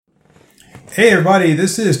Hey everybody,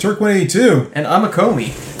 this is Turk182. And I'm a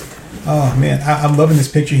Comey. Oh man, I'm loving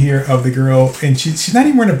this picture here of the girl, and she's not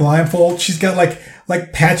even wearing a blindfold. She's got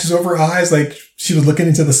like patches over her eyes, like she was looking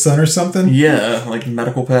into the sun or something. Yeah, like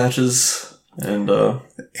medical patches, and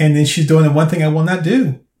then she's doing the one thing I will not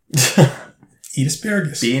do: eat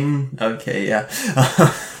asparagus. Okay, yeah.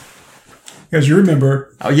 As you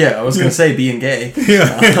remember. Oh yeah, I was gonna say being gay.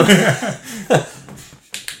 Yeah.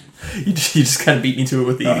 You just kind of beat me to it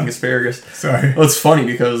with the eating asparagus. Sorry. Well, it's funny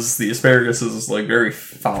because the asparagus is like very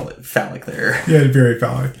phallic there. Yeah, very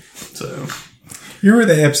phallic. So, you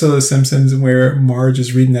remember that episode of The Simpsons where Marge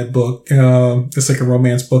is reading that book? It's like a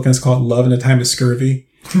romance book, and it's called Love in a Time of Scurvy.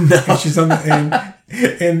 No. And she's on the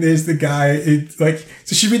and there's the guy. It's like,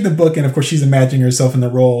 so she's reading the book, and of course she's imagining herself in the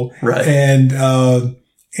role, right?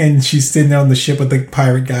 And she's sitting there on the ship with the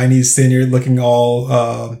pirate guy, and he's sitting there looking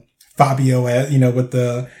all Fabio at, with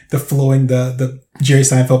the flowing, the Jerry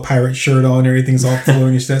Seinfeld pirate shirt on, everything's all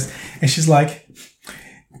flowing and stuff. And she's like,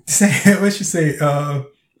 what'd she say? Does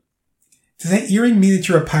that earring mean that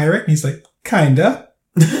you're a pirate? And he's like, kinda.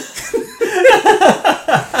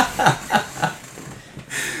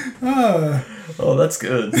 Oh, that's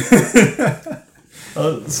good.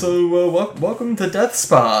 Welcome to Death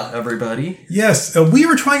Spa, everybody. Yes, we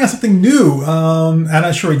were trying out something new. I'm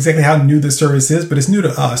not sure exactly how new this service is, but it's new to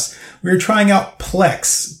us. We were trying out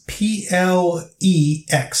Plex, Plex.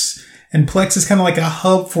 And Plex is kind of like a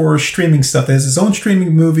hub for streaming stuff. It has its own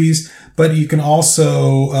streaming movies, but you can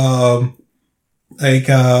also,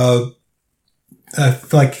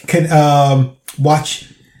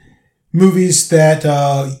 watch movies that,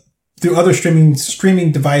 through other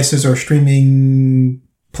streaming devices or streaming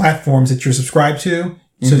platforms that you're subscribed to.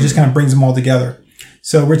 So it just kind of brings them all together.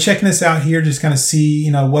 So we're checking this out here, just kind of see,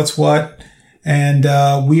 what's what. And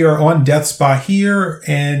we are on Death Spa here,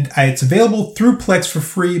 and it's available through Plex for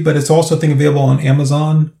free, but it's also, I think, available on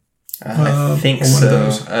Amazon. I think so.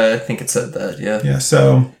 I think it said that, yeah. Yeah,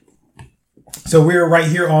 so we're right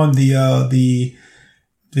here on the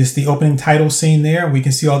opening title scene there. We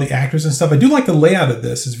can see all the actors and stuff. I do like the layout of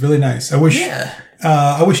this. It's really nice. I wish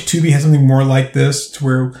Tubi had something more like this, to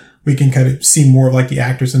where we can kind of see more of like the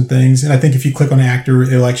actors and things. And I think if you click on an actor,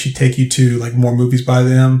 it'll actually take you to like more movies by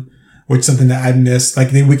them, which is something that I missed.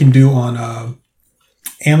 Like we can do on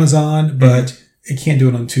Amazon, but it can't do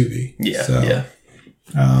it on Tubi. Yeah. So, yeah.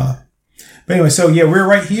 But anyway, so yeah, we're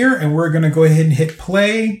right here, and we're going to go ahead and hit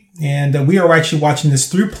play. And we are actually watching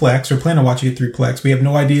this through Plex, or plan on watching it through Plex. We have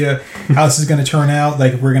no idea how this is going to turn out.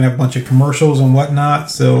 Like, we're going to have a bunch of commercials and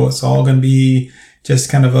whatnot. So it's all going to be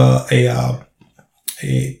just kind of what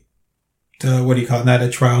do you call it? Not a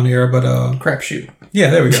trial and error, but crapshoot. Yeah,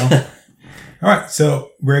 there we go. All right,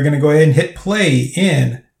 so we're going to go ahead and hit play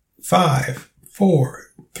in 5, 4,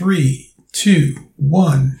 3, 2,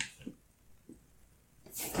 1.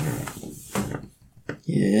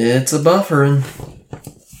 It's a buffering.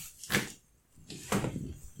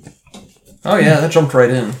 Oh yeah, that jumped right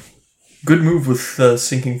in. Good move with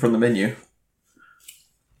syncing from the menu.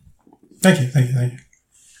 Thank you.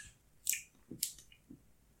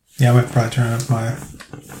 Yeah, I might probably turn up my...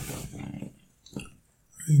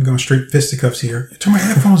 I'm going straight fisticuffs here. Turn my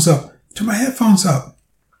headphones up.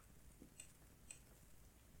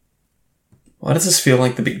 Why does this feel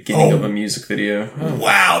like the beginning of a music video? Oh.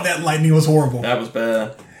 Wow, that lightning was horrible. That was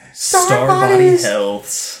bad. Star Body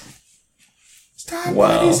Healths. Star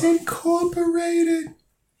Bodies Incorporated.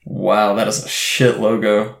 Wow, that is a shit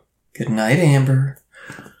logo. Good night, Amber.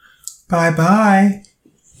 Bye-bye.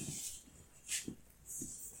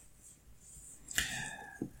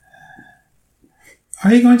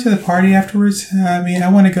 Are you going to the party afterwards? I mean,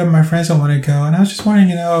 I want to go. My friends don't want to go. And I was just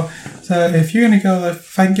wondering, so if you're going to go,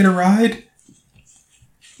 if I can get a ride?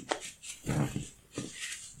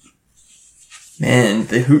 Man,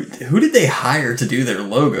 who did they hire to do their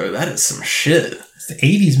logo? That is some shit. It's the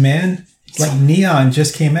 80s, man. It's like Neon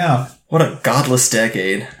just came out. What a godless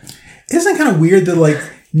decade. Isn't it kind of weird that, like,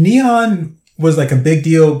 Neon was, like, a big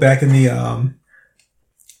deal back in the,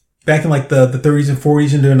 like, the 30s and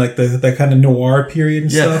 40s, and during, like, that kind of noir period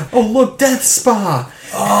and stuff? Oh, look, Death Spa!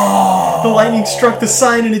 Oh! The lightning struck the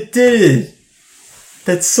sign and it did!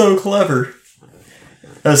 That's so clever.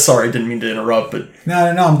 Sorry, didn't mean to interrupt, but... No,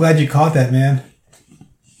 I'm glad you caught that, man.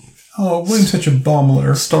 Oh, William's such a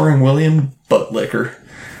bummler. Starring William Buttlicker.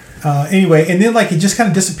 Anyway, and then, like, it just kind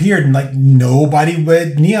of disappeared, and, like, nobody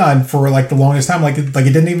read Neon for, like, the longest time. Like it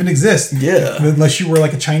didn't even exist. Yeah. Unless you were,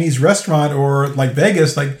 like, a Chinese restaurant or, like,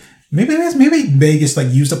 Vegas. Like, maybe Vegas, like,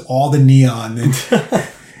 used up all the neon.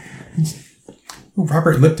 Ooh,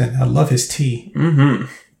 Robert Lipton. I love his tea. Mm-hmm.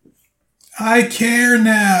 I care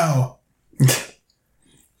now.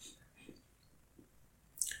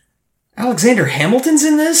 Alexander Hamilton's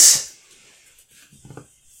in this?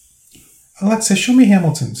 Alexa, show me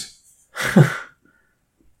Hamilton's.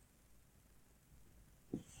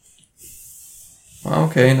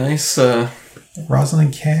 Okay, nice.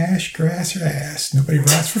 Rosalind Cash, grass her ass. Nobody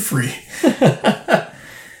rides for free.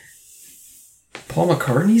 Paul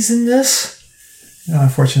McCartney's in this?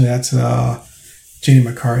 Unfortunately, that's Jenny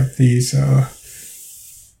McCarthy's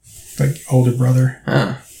like older brother.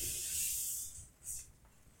 Huh.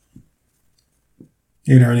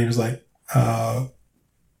 Even her name was like,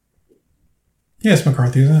 it's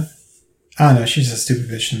McCarthy, isn't it? I don't know. She's a stupid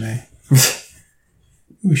bitch to me.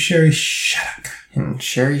 Ooh, Sherry Shattuck. And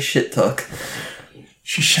Sherry Shittuck.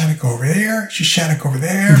 She's Shattuck over there. She's Shattuck over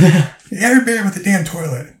there. Everybody with the damn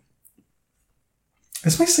toilet.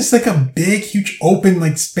 This place is like a big, huge, open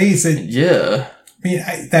like space. Yeah. I mean,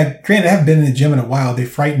 granted, I haven't been in the gym in a while. They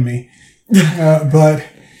frighten me. But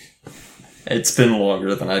it's been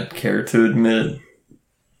longer than I'd care to admit.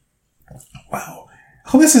 Wow.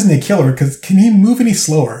 Oh, this isn't a killer, because can he move any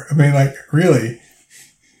slower? I mean, like, really?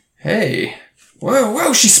 Hey.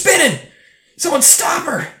 Whoa, she's spinning! Someone stop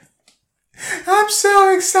her! I'm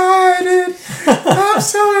so excited! I'm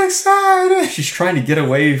so excited! She's trying to get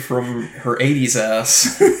away from her 80s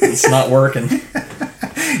ass. It's not working.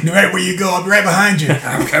 No matter where you go, I'll be right behind you.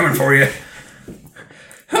 I'm coming for you.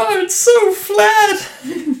 Oh, it's so flat!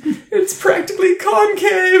 It's practically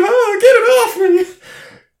concave! Oh, get it off me!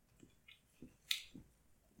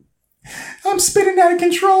 I'm spinning out of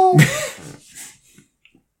control.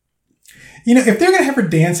 You know, if they're going to have her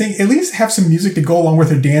dancing, at least have some music to go along with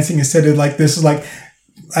her dancing instead of like, this is like,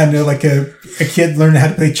 I don't know, like a kid learning how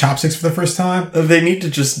to play chopsticks for the first time. They need to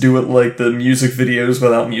just do it like the music videos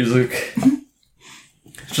without music.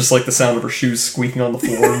 It's just like the sound of her shoes squeaking on the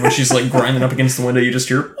floor, and when she's like grinding up against the window, you just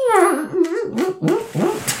hear...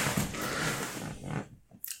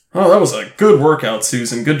 Oh, that was a good workout,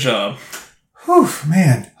 Susan. Good job. Whew,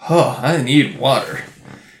 man. Oh, I need water.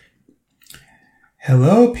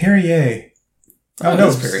 Hello, Perrier. Oh, no,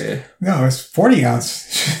 it's Perrier. No, it's 40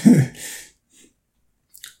 ounce.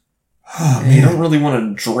 Oh, man. You don't really want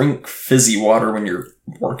to drink fizzy water when you're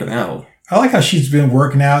working out. I like how she's been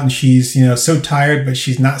working out and she's, so tired, but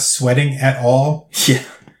she's not sweating at all. Yeah.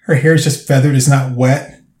 Her hair is just feathered. It's not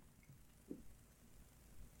wet.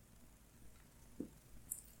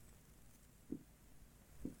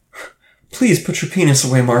 Please put your penis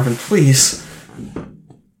away, Marvin. Please.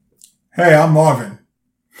 Hey, I'm Marvin.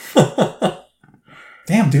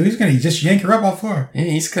 Damn, dude, he's gonna just yank her up off the floor. Yeah,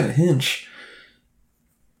 he's got a hinge.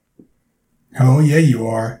 Oh, yeah, you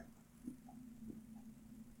are.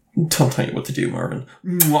 Don't tell you what to do, Marvin.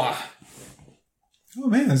 Mwah. Oh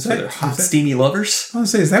man, is that hot, steamy lovers? I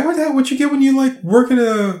was gonna say, is that what you get when you like work at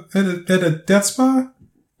a death spa?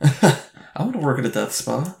 I want to work at a death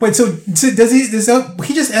spa. Wait, so does he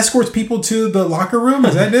just escorts people to the locker room?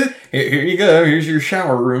 Is that it? Here you go. Here's your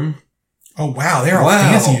shower room. Oh wow, they're all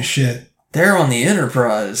fancy as shit. They're on the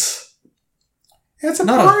Enterprise. It's a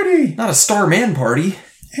party. Not a Starman party.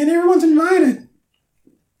 And everyone's invited.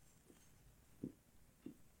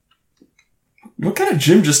 What kind of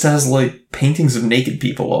gym just has, like, paintings of naked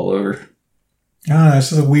people all over? Ah,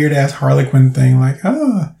 it's just a weird-ass Harlequin thing. Like,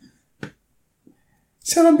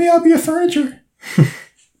 sit on me, I'll be your furniture.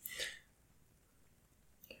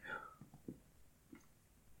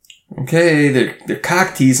 Okay, they're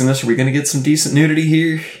cock teasing us. Are we going to get some decent nudity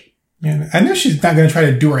here? Yeah, I know she's not going to try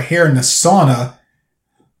to do her hair in the sauna.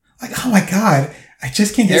 Like, oh my god, I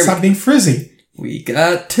just can't stop being frizzy. We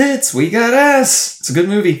got tits, we got ass. It's a good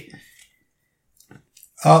movie.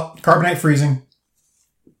 Oh, carbonite freezing.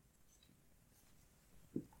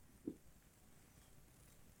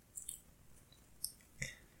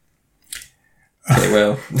 Okay,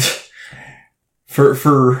 well,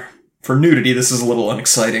 for nudity, this is a little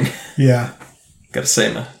unexciting. Yeah. Gotta say,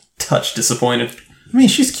 I'm a touch disappointed. I mean,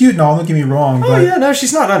 she's cute and all, don't get me wrong. Oh, yeah, no,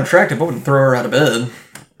 she's not unattractive. I wouldn't throw her out of bed.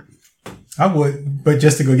 I would, but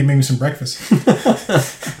just to go get me some breakfast.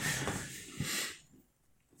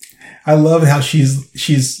 I love how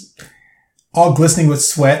she's all glistening with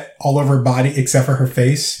sweat all over her body except for her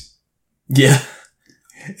face. Yeah.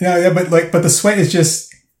 But the sweat is just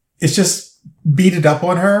beaded up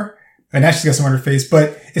on her, and now she's got some on her face,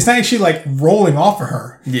 but it's not actually like rolling off of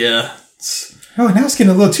her. Yeah. Oh, now it's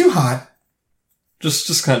getting a little too hot.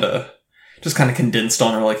 Just kind of condensed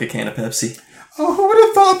on her like a can of Pepsi. Oh, who would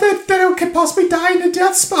have thought that it could possibly die in a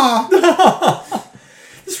death spa?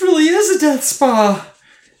 This really is a death spa.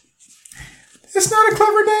 It's not a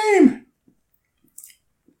clever name.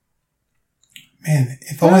 Man,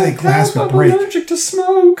 if only that glass would break. I'm allergic to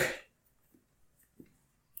smoke.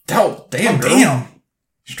 Oh, damn, girl. Damn.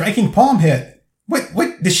 Striking palm hit.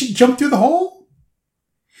 Wait, did she jump through the hole?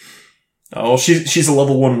 Oh, she's a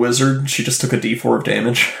level 1 wizard. She just took a d4 of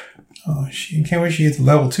damage. Oh, she can't wait she gets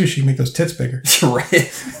level 2. She can make those tits bigger.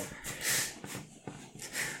 Right.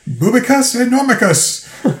 Bubicus enormicus.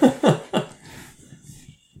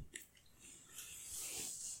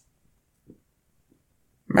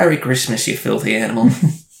 Merry Christmas, you filthy animal.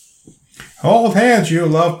 Hold hands, you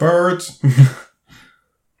lovebirds.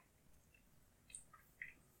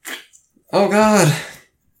 Oh, God.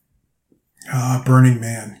 Ah, Burning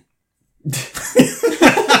Man.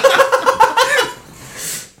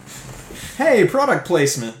 Hey, product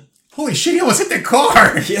placement. Holy shit, he almost hit the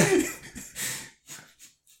car. Yeah.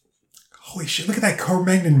 Holy shit, look at that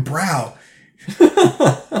Cro-Magnon brow.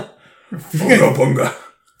 Bunga, bunga.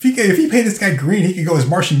 If he painted this guy green, he could go as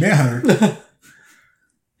Martian Manhunter.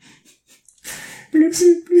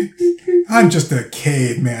 I'm just a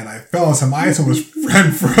caveman. I fell on some ice and was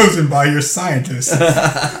frozen by your scientist.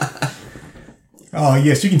 Oh,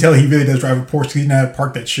 yes, you can tell he really does drive a Porsche because he knows how to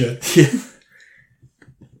park that shit. Yeah.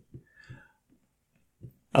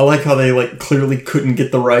 I like how they clearly couldn't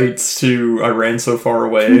get the rights to "I Ran So Far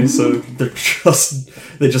Away," so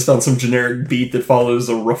they just found some generic beat that follows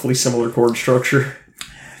a roughly similar chord structure.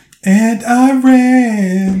 And I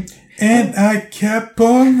ran, and I kept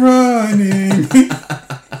on running.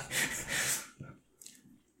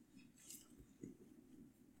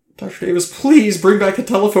 Dr. Davis, please bring back the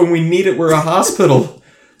telephone. We need it. We're a hospital.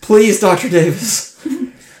 Please, Dr. Davis.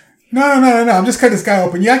 No. I'm just cutting this guy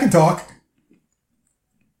open. Yeah, I can talk.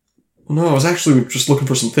 No, I was actually just looking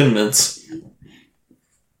for some Thin Mints.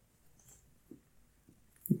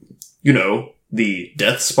 You know, the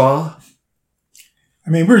death spa. I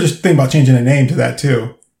mean, we were just thinking about changing the name to that,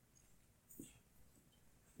 too.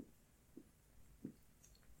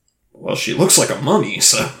 Well, she looks like a mummy,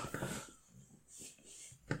 so...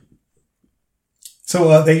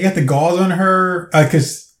 So, they got the gauze on her,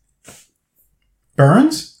 because...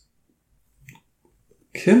 Burns?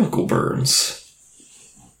 Chemical burns.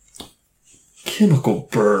 Chemical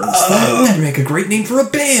burns. That'd make a great name for a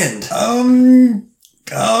band.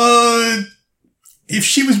 If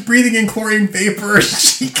she was breathing in chlorine vapor,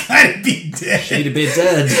 she'd kind of be dead. She'd be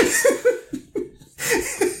dead.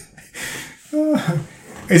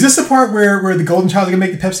 Is this the part where the Golden Child's gonna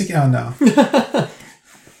make the Pepsi? Oh, no.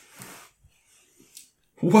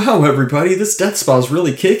 Wow, everybody, this death spa's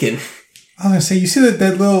really kicking. I was gonna say, you see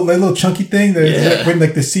that little chunky thing that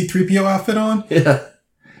with the C-3PO outfit on? Yeah.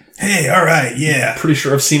 Hey, all right, yeah. Pretty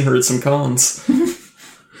sure I've seen her at some cons.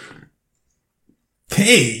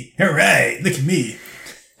 Hey, all right, look at me.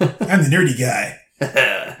 I'm the nerdy guy.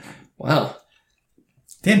 Wow.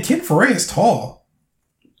 Damn, Ken Foray is tall.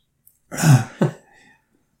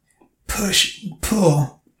 Push,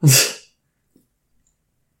 pull.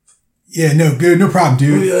 Yeah, no, good, no problem,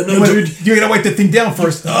 dude. Oh, yeah, no, dude. You gotta wipe that thing down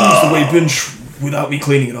first. Use the weight bench without me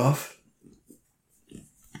cleaning it off.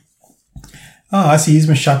 Oh, I see he's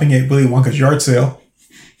been shopping at Willy Wonka's yard sale.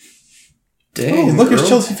 Dang, look, girl. it's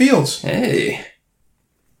Chelsea Fields. Hey.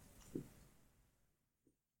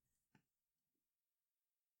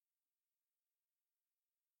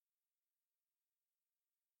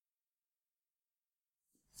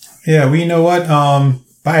 Yeah, well, you know what?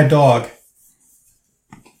 Buy a dog.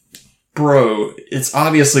 Bro, it's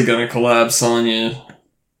obviously gonna collapse on you.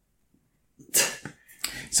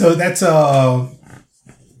 So that's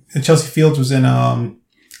Chelsea Fields was in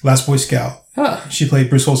Last Boy Scout. Huh. She played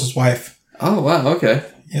Bruce Willis's wife. Oh, wow, okay.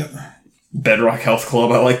 Yep. Bedrock Health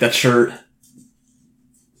Club, I like that shirt.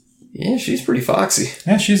 Yeah, she's pretty foxy.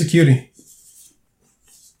 Yeah, she's a cutie.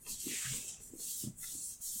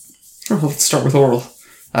 Oh, let's start with oral.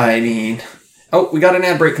 I mean... Oh, we got an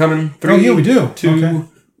ad break coming. 3, oh, yeah, we do. 2, okay.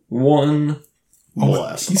 1...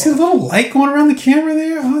 Blast. You see a little light going around the camera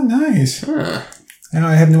there? Oh, nice. Huh.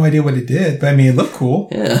 I have no idea what it did, but I mean, it looked cool.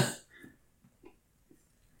 Yeah.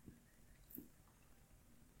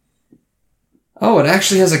 Oh, it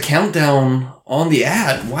actually has a countdown on the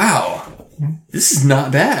ad. Wow. This is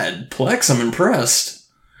not bad. Plex, I'm impressed.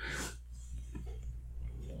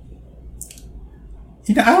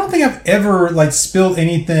 You know, I don't think I've ever, spilled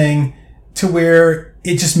anything to where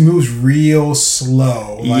it just moves real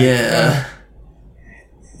slow. Yeah.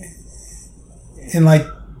 And,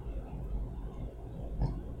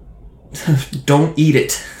 Don't eat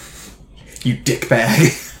it. You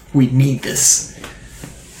dickbag. We need this.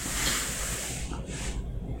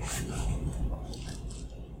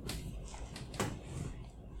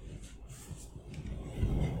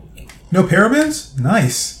 No parabens?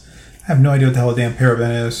 Nice. I have no idea what the hell a damn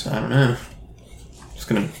paraben is. I don't know.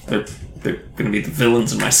 They're gonna be the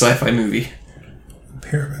villains in my sci-fi movie.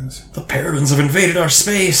 Parabens. The parabens have invaded our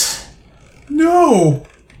space. No!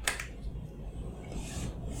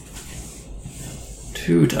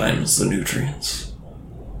 2 times the nutrients.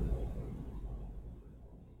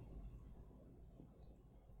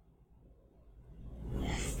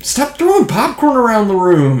 Stop throwing popcorn around the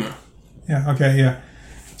room. Yeah, okay, yeah.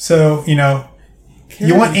 So, Karen,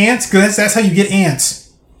 you want ants? Because that's how you get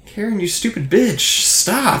ants. Karen, you stupid bitch.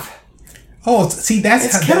 Stop. Oh, see,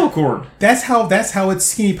 It's kettle corn. That's how it's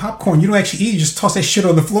skinny popcorn. You don't actually eat, you just toss that shit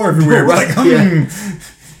on the floor everywhere. We're like, Yeah.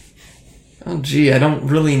 Oh, gee, I don't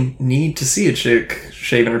really need to see a chick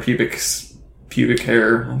shaving her pubic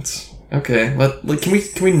hair. That's okay.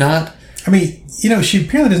 Can we not? I mean, she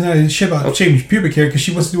apparently doesn't know shit about shaving pubic hair because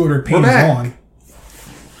she wants to do it with her panties on.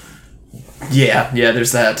 Yeah,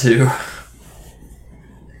 there's that too.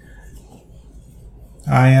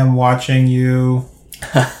 I am watching you.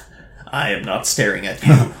 I am not staring at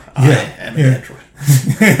you. I am an android.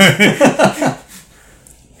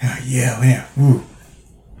 Yeah. Ooh.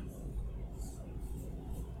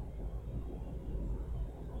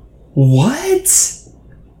 What?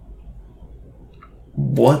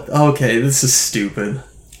 What? Okay, this is stupid.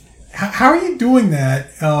 How are you doing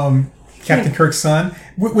that, Captain Kirk's son,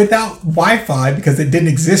 without Wi-Fi because it didn't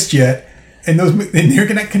exist yet, and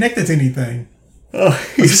they're not connected to anything? Oh,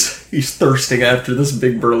 he's thirsting after this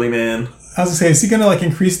big burly man. I was gonna say, is he gonna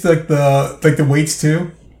increase the weights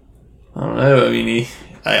too? I don't know. I mean,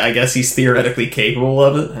 I guess he's theoretically capable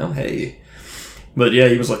of it. Oh, hey, but yeah,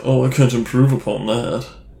 he was like, "Oh, I can't improve upon that."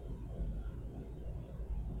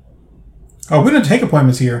 Oh, we don't take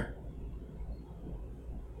appointments here.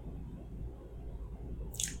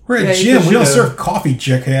 We're at a gym. We don't serve coffee,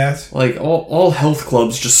 jackass. Like all health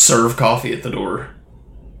clubs just serve coffee at the door.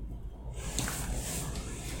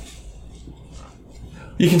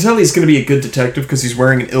 You can tell he's going to be a good detective because he's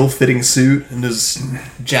wearing an ill-fitting suit and his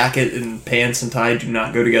jacket and pants and tie do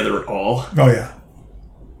not go together at all. Oh yeah.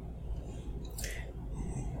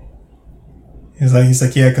 He's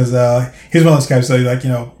like yeah, because he's one of those guys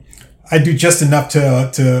that I do just enough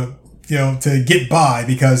to get by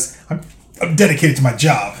because I'm dedicated to my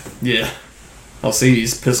job. Yeah. I'll see.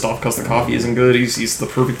 He's pissed off because the coffee isn't good. He's the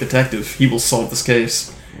perfect detective. He will solve this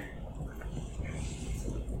case.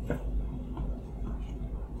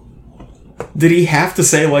 Did he have to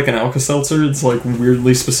say an Alka-Seltzer? It's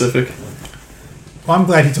weirdly specific. Well, I'm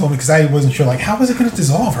glad he told me because I wasn't sure. How was it going to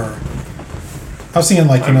dissolve her? I was thinking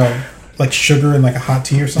sugar in a hot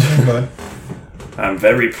tea or something, but. I'm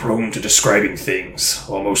very prone to describing things,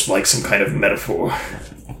 almost like some kind of metaphor.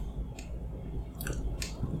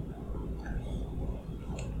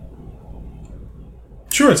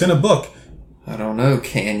 Sure, it's in a book. I don't know,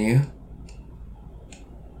 can you?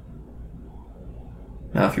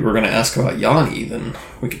 Now, if you were going to ask about Yanni, then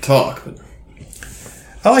we could talk, but...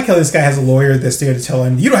 I like how this guy has a lawyer that's there to tell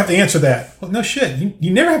him, you don't have to answer that. Well, no shit.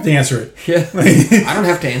 You never have to answer it. Yeah. I don't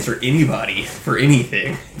have to answer anybody for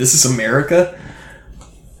anything. This is America.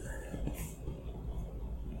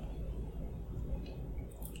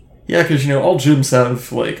 Yeah, because, all gyms have,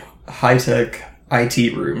 high-tech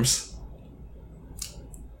IT rooms.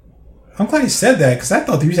 I'm glad he said that, because I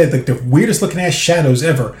thought these had, the weirdest-looking-ass shadows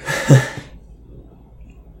ever.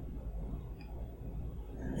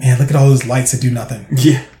 Man, look at all those lights that do nothing.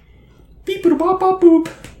 Yeah. Beep boop bop bop boop.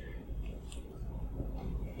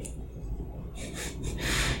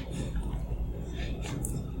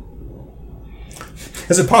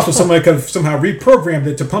 Is it possible somebody could have somehow reprogrammed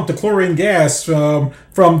it to pump the chlorine gas from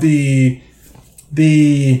the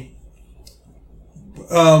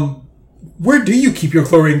where do you keep your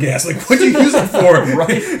chlorine gas? What do you use it for?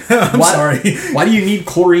 Right? I'm sorry. Why do you need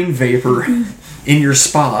chlorine vapor in your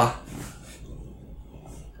spa?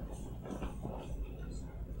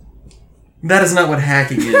 That is not what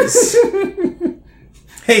hacking is.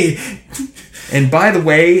 Hey. And by the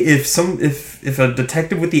way, if a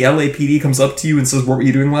detective with the LAPD comes up to you and says, "What were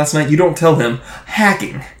you doing last night?" you don't tell him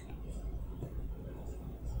hacking.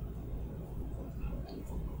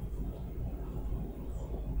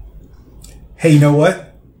 Hey, you know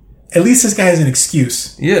what? At least this guy has an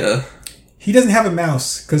excuse. Yeah. He doesn't have a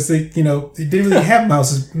mouse because they didn't really have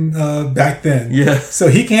mouses back then. Yeah. So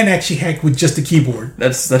he can't actually hack with just a keyboard.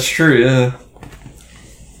 That's true. Yeah.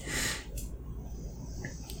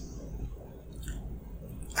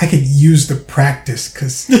 I could use the practice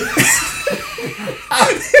because.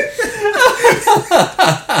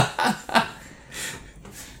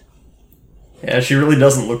 Yeah, she really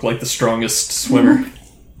doesn't look like the strongest swimmer.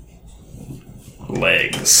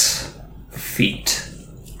 Legs, feet.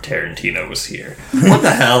 Tarantino was here. What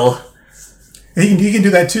the hell? He can do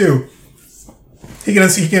that too. he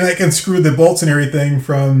can like unscrew the bolts and everything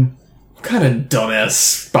from. What kind of dumbass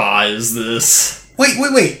spa is this?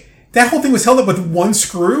 Wait. That whole thing was held up with one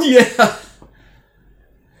screw? Yeah.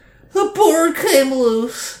 The board came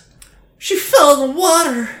loose. She fell in the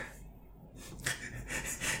water.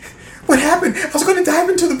 What happened? I was going to dive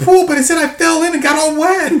into the pool, but instead I fell in and got all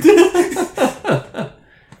wet.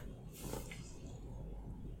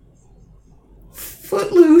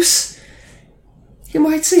 Footloose. You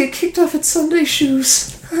might say it kicked off its Sunday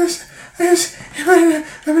shoes.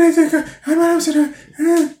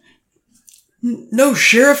 No,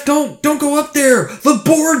 Sheriff, don't go up there. The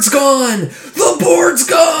board's gone. The board's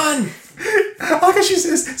gone. I guess she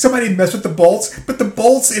says somebody messed with the bolts, but the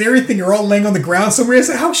bolts and everything are all laying on the ground somewhere.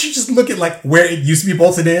 So how would she just look at like where it used to be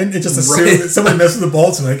bolted in and just assume that somebody messed with the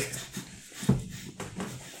bolts? And like,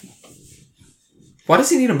 why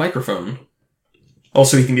does he need a microphone?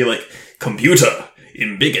 Also, he can be like, computer,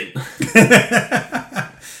 embiggen.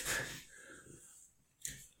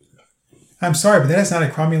 I'm sorry, but that is not a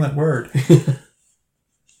cromulent word.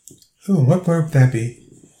 Ooh, what word would that be?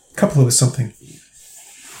 A couple of something.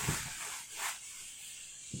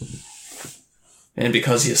 And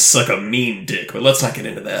because you suck a mean dick, but let's not get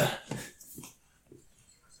into that.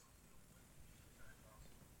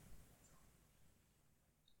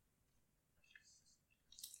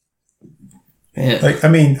 Man. Like, I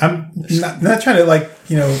mean, I'm not trying to, like,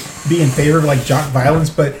 you know, be in favor of, like, jock violence,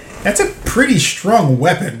 but that's a pretty strong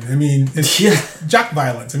weapon. I mean, it's jock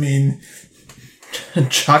violence. I mean...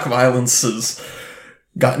 Jock violence has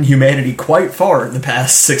gotten humanity quite far in the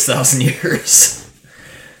past 6,000 years.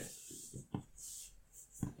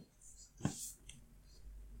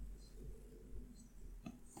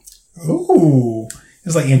 Ooh.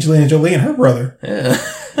 It's like Angelina Jolie and her brother. Yeah.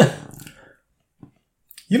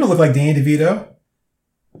 You don't look like Danny DeVito.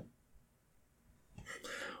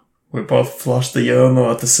 We both flushed the urinal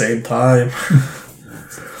at the same time.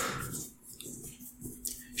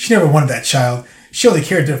 She never wanted that child. She only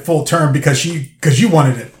carried it full term because you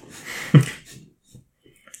wanted it.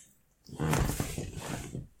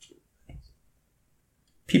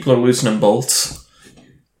 People are loosening bolts.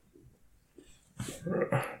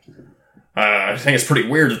 I think it's pretty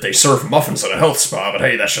weird that they serve muffins at a health spa, but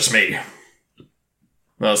hey, that's just me.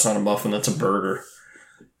 No, it's not a muffin, that's a burger.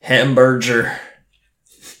 Hamburger.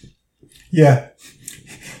 Yeah.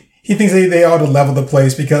 He thinks they ought to level the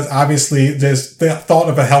place because obviously just the thought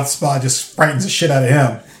of a health spa just frightens the shit out of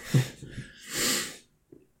him.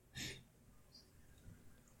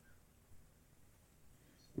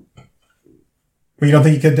 Well, you don't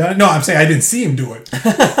think he could have done it? No, I'm saying I didn't see him do it.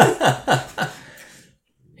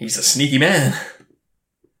 He's a sneaky man.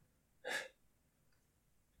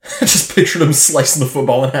 I just pictured him slicing the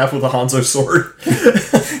football in half with a Hanzo sword.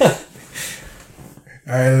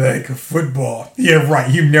 I like football. Yeah,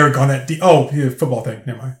 right. You've never gone that deep. Oh, yeah, football thing.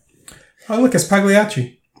 Never mind. Oh, look, it's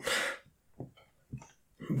Pagliacci.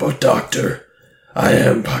 But, Doctor, I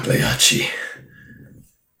am Pagliacci.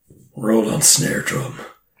 Roll on snare drum.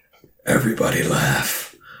 Everybody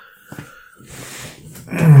laugh.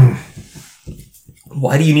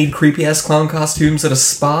 Why do you need creepy-ass clown costumes at a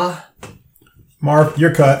spa? Marv,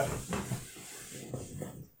 you're cut.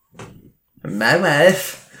 My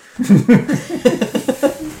wife.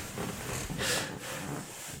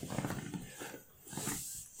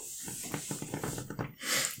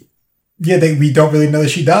 Yeah, we don't really know that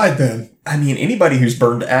she died then. I mean, anybody who's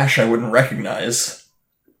burned ash I wouldn't recognize.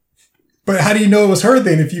 But how do you know it was her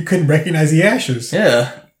then if you couldn't recognize the ashes?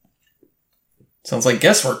 Yeah. Sounds like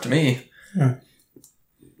guesswork to me. Yeah.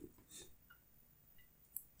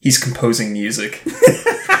 He's composing music.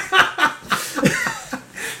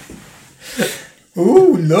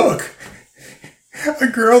 Ooh, look. A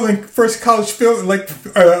girl in first college film,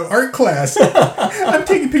 art class. I'm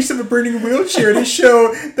taking pictures of a burning wheelchair to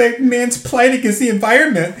show that man's plight against the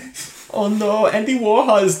environment. Oh no, Andy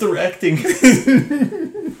Warhol is directing.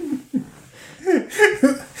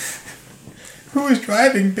 Who is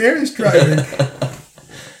driving? Bear is driving.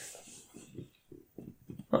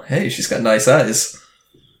 Oh, hey, she's got nice eyes.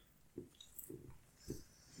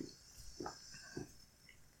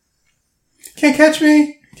 Can't catch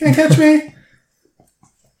me. Can't catch me.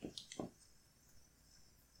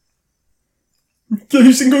 You're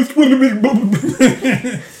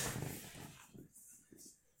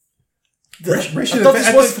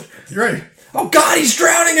right. Oh God, he's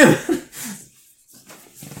drowning him.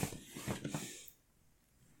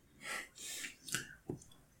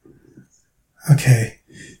 Okay.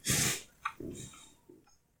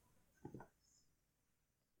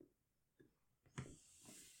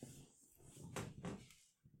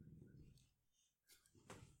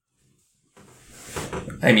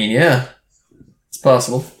 mean, yeah. It's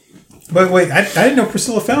possible. But wait, I didn't know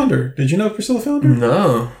Priscilla found her. Did you know Priscilla found her?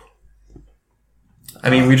 No. I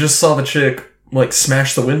mean, we just saw the chick, like,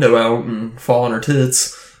 smash the window out and fall on her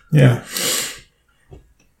tits. Yeah.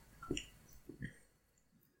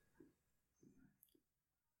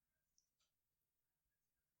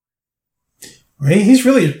 He's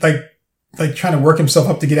really, like trying to work himself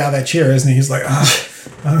up to get out of that chair, isn't he? He's like,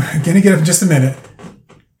 I'm gonna get up in just a minute.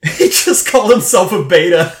 He just called himself a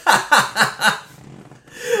beta.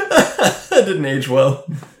 That didn't age well.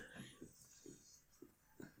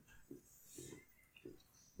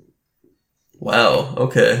 Wow,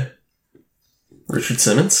 okay. Richard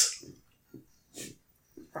Simmons?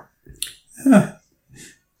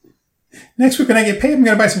 Next week when I get paid, I'm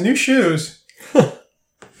gonna buy some new shoes.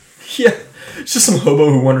 Yeah, it's just some hobo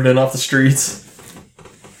who wandered in off the streets.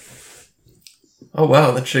 Oh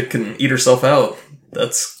wow, that chick can eat herself out.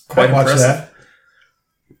 That's quite impressive. That.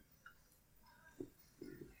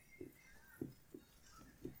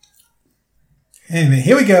 And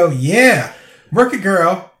here we go. Yeah. Work it,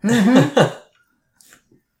 girl. Mm-hmm.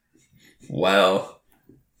 Wow.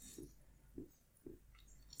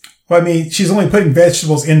 Well, I mean, she's only putting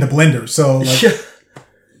vegetables in the blender, so... Like, yeah.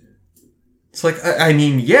 It's like, I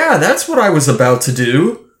mean, yeah, that's what I was about to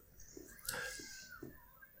do.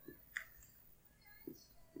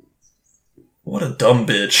 What a dumb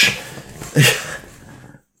bitch.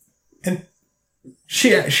 And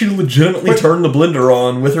she legitimately turned the blender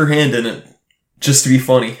on with her hand in it just to be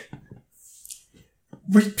funny.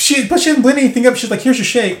 She didn't blend anything up. She's like, here's your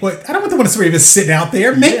shake. What? I don't want somebody just sitting out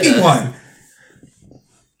there. Make me one.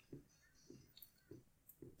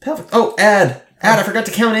 Perfect. Oh, ad. I forgot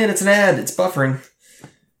to count in. It's an ad. It's buffering.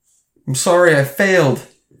 I'm sorry, I failed.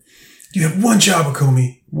 You have one job,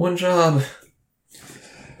 Akumi. One job.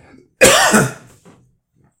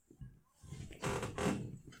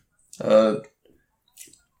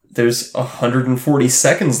 There's 140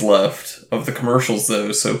 seconds left of the commercials,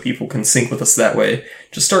 though, so people can sync with us that way.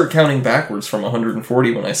 Just start counting backwards from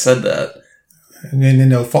 140 when I said that. And then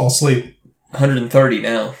they'll fall asleep. 130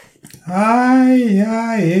 now.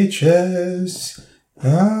 IIHS.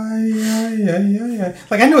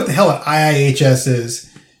 Like, I know what the hell an IIHS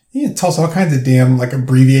is. You can toss all kinds of damn, like,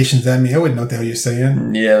 abbreviations at me. I wouldn't know what the hell you're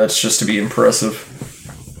saying. Yeah, that's just to be impressive.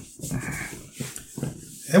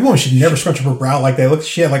 That woman should never scrunch up her brow like that. Look,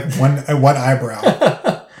 she had, like, one eyebrow.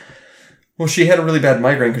 Well, she had a really bad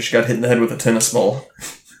migraine because she got hit in the head with a tennis ball.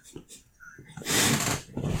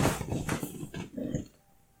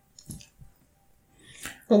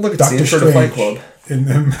 Oh, look, it's the intro to Fight Club. In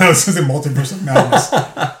the Mouse is a Multiverse of Madness.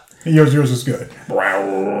 yours was good.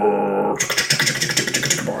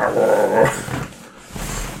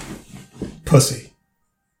 Pussy.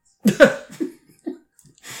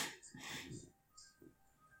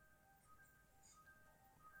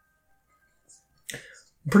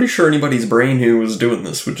 I'm pretty sure anybody's brain who was doing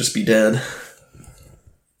this would just be dead.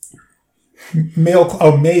 Mayo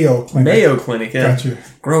Clinic. Mayo Clinic, yeah. Gotcha.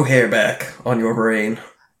 Grow hair back on your brain.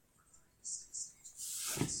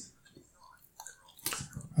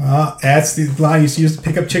 That's the line you used to use to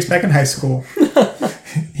pick up chicks back in high school.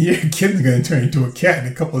 Your kid's going to turn into a cat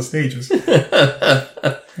in a couple of stages.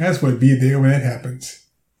 That's what be there when it happens.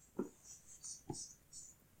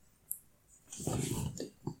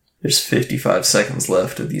 There's 55 seconds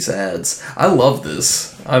left of these ads. I love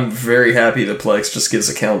this. I'm very happy that Plex just gives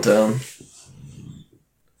a countdown.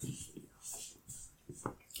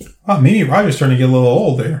 Oh, Mimi Rogers starting to get a little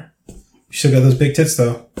old there. She still got those big tits,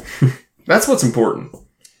 though. That's what's important.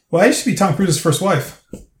 Well, I used to be Tom Cruise's first wife.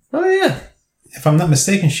 Oh, yeah. If I'm not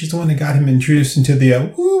mistaken, she's the one that got him introduced into the,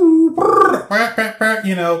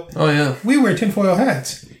 you know. Oh, yeah. We wear tinfoil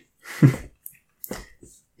hats.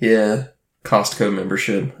 Yeah. Costco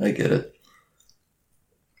membership. I get it.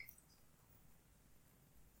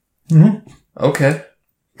 Mm-hmm. Okay.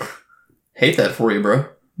 Hate that for you, bro.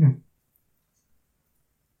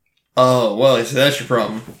 Oh, well, I see that's your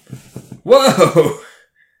problem. Whoa!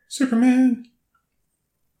 Superman.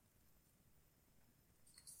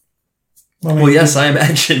 Well, yes, I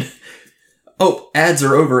imagine. Oh, ads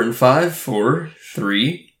are over in 5, 4,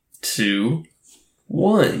 3, 2,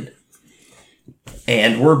 1.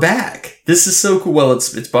 And we're back. This is so cool. Well, it's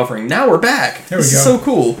buffering. Now we're back. There we go. This is so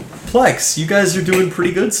cool. Plex, you guys are doing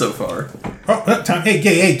pretty good so far. Oh, Tom, hey,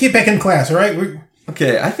 get back in class, all right?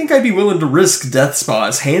 Okay, I think I'd be willing to risk death spa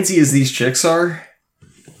as handsy as these chicks are.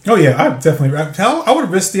 Oh, yeah, I would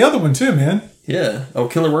risk the other one, too, man. Yeah. Oh,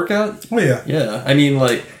 killer workout? Oh, yeah. Yeah. I mean,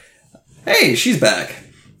 like, hey, she's back.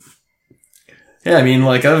 Yeah, I mean,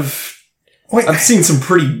 like, I've seen some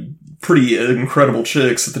pretty pretty incredible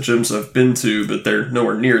chicks at the gyms I've been to, but they're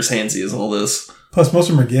nowhere near as handsy as all this. Plus, most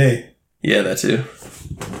of them are gay. Yeah, that too.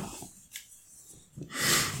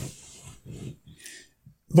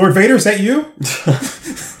 Lord Vader, is that you?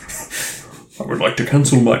 I would like to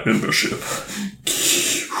cancel my membership.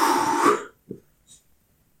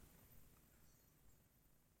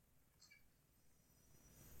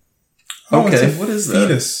 Okay, what is that?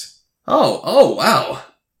 Fetus. Oh, wow.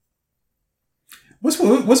 What's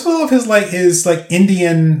with all of his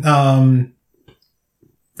Indian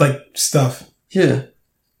stuff? Yeah.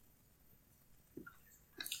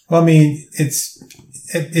 Well, I mean,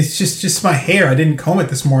 it's just my hair. I didn't comb it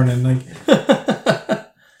this morning.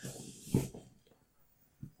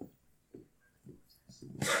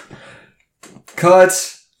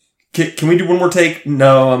 Cut. Can we do one more take?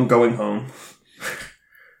 No, I'm going home.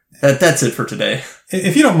 That's it for today.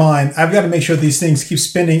 If you don't mind, I've got to make sure these things keep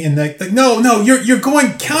spinning in no, you're going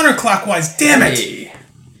counterclockwise. Damn it! Hey.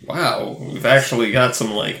 Wow, we've actually got some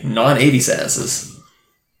non-80s asses.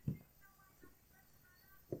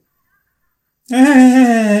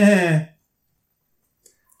 Oh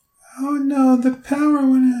no, the power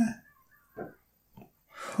went out.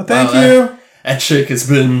 Well, thank you. That chick has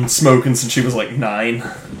been smoking since she was 9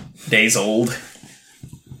 days old.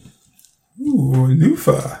 Ooh,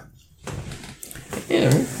 loofah. Yeah,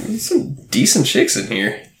 there's some decent chicks in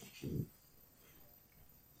here.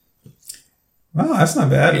 Wow, that's not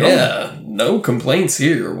bad. Yeah, no complaints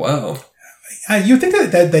here. Wow. You'd think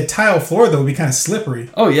that tile floor, though, would be kind of slippery.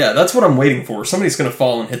 Oh, yeah, that's what I'm waiting for. Somebody's going to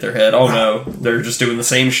fall and hit their head. Oh, no, they're just doing the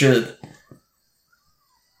same shit.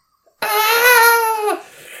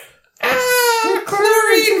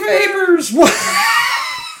 Chlorine vapors! What?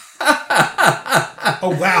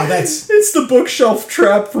 Oh, wow, that's... It's the bookshelf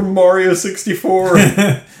trap from Mario 64.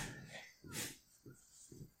 Ow!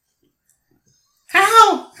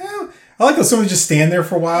 Ow! I like how someone just stand there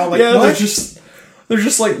for a while. Yeah, what? they're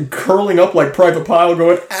just curling up like Private Pile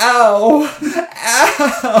going, ow!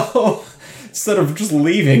 Ow! Instead of just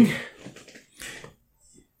leaving.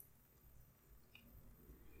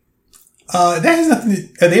 That has nothing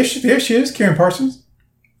to... There she is, Karen Parsons.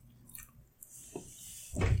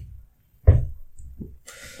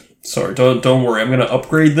 Sorry, don't worry. I'm going to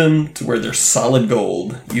upgrade them to where they're solid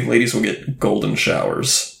gold. You ladies will get golden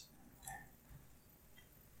showers.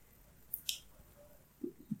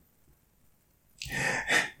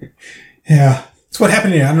 Yeah. That's what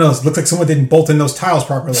happened here. I don't know. It looks like someone didn't bolt in those tiles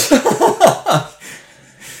properly.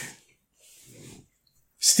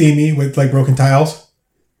 Steamy with broken tiles.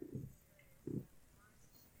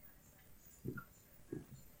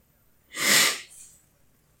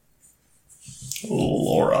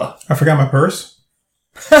 Laura. I forgot my purse.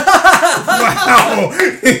 Wow.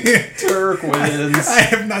 Turk wins. I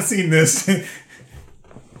have not seen this.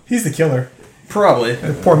 He's the killer. Probably.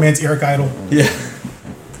 That poor man's Eric Idle. Yeah.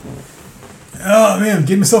 Oh, man. I'm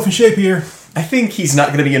getting myself in shape here. I think he's not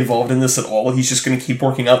going to be involved in this at all. He's just going to keep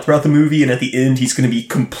working out throughout the movie, and at the end, he's going to be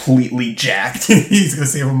completely jacked. He's going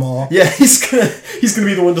to save them all. Yeah, he's gonna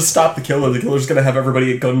be the one to stop the killer. The killer's going to have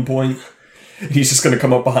everybody at gunpoint. And he's just going to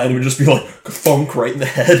come up behind him and just be like, thunk right in the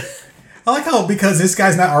head. I like how, because this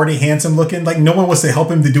guy's not already handsome looking, no one wants to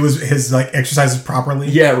help him to do his exercises properly.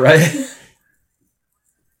 Yeah, right?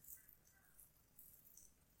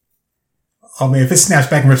 Oh, man, if it snaps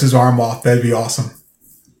back and rips his arm off, that'd be awesome.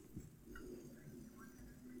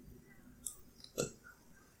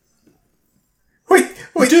 Wait,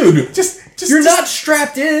 dude, just you're not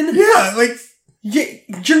strapped in. Yeah,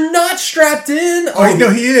 you're not strapped in. Oh, wait,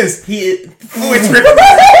 no, he is. He is. Oh, it's ripping.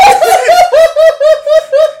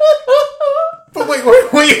 But wait,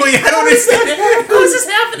 I don't understand. How is this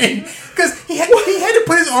happening? Because he had to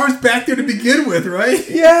put his arms back there to begin with, right?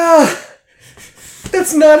 Yeah.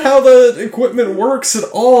 That's not how the equipment works at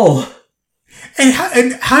all.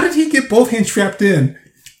 And how did he get both hands strapped in?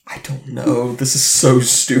 I don't know. This is so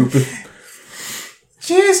stupid.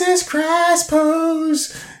 Jesus Christ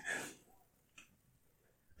pose.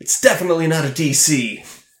 It's definitely not a DC.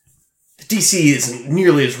 The DC isn't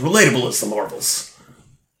nearly as relatable as the Marvels.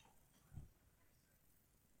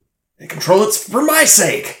 They control it for my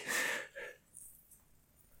sake.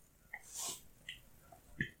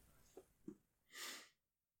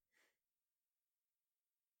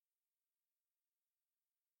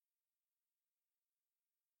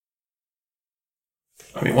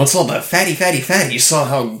 I mean, once all the fatty saw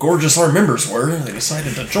how gorgeous our members were, they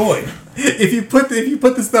decided to join. If you put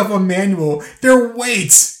the stuff on manual, they're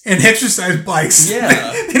weights and exercise bikes.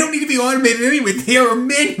 Yeah. They don't need to be automated anyway. They are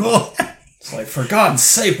manual. It's like, for God's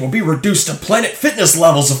sake, we'll be reduced to Planet Fitness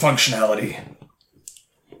levels of functionality.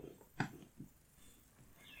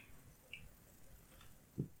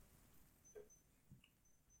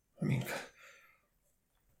 mean...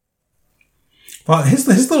 Well, his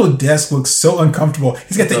little desk looks so uncomfortable.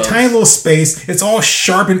 He's got that tiny little space. It's all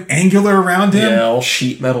sharp and angular around him. Yeah, all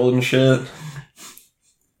sheet metal and shit.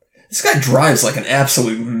 This guy drives like an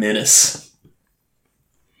absolute menace.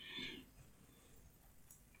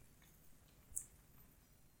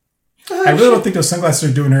 I really don't think those sunglasses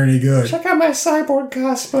are doing her any good. Check out my cyborg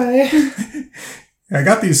cosplay. I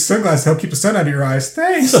got these sunglasses to help keep the sun out of your eyes.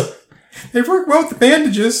 Thanks. They work well with the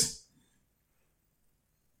bandages.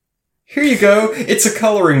 Here you go. It's a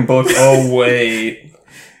coloring book. Oh, wait.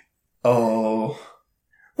 Oh.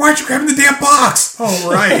 Why aren't you grabbing the damn box?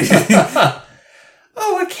 Oh, right.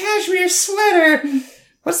 Oh, a cashmere sweater.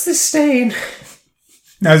 What's this stain?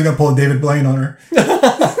 Now he's going to pull a David Blaine on her.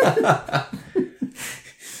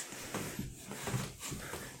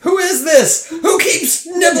 Who is this? Who keeps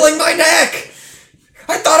nibbling my neck?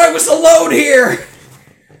 I thought I was alone here.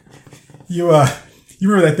 You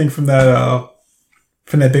remember that thing from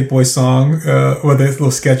that Big Boy song, where the little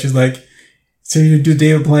sketch is like, so you do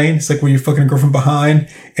David Blaine, it's like when you're fucking a girl from behind,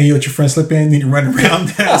 and you let your friend slip in, and then you run around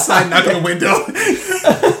the outside, knock on the window.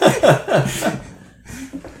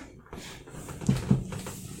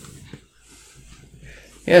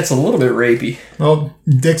 Yeah, it's a little bit rapey. Well,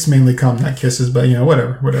 dicks mainly come, not kisses, but,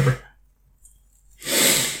 whatever.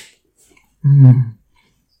 No,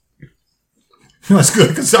 that's good,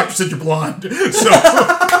 because Doctor said you're blonde, so...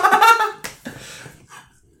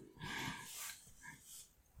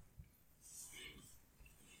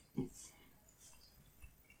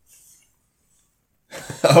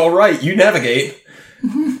 All right, you navigate.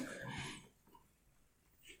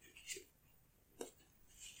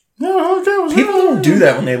 No, okay, people don't do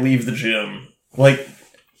that when they leave the gym. Like,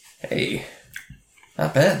 hey,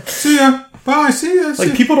 not bad. See ya. Bye. See ya.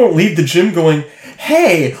 Like, people don't leave the gym going,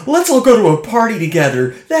 hey, let's all go to a party together.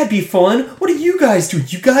 That'd be fun. What do you guys do?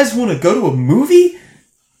 You guys want to go to a movie?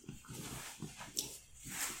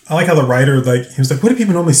 I like how the writer, he was like, what do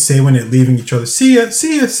people normally say when they're leaving each other? See ya,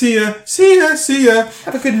 see ya, see ya, see ya, see ya.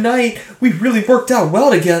 Have a good night. We really worked out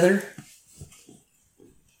well together.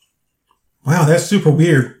 Wow, that's super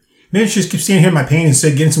weird. Maybe she just keeps standing here in my pain and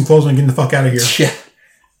said, getting some clothes and getting the fuck out of here. Yeah.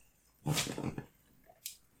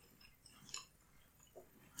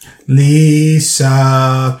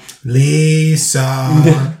 Lisa.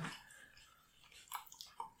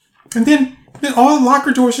 And then all the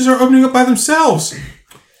locker doors just are opening up by themselves.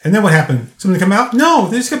 And then what happened? Something come out? No,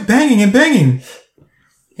 they just kept banging and banging.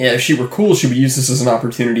 Yeah, if she were cool, she would use this as an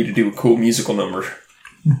opportunity to do a cool musical number.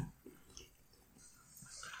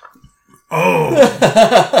 Oh.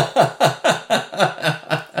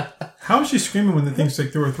 How is she screaming when the thing's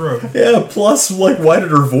through her throat? Yeah, plus, why did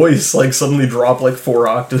her voice, suddenly drop, 4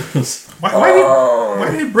 octaves? Why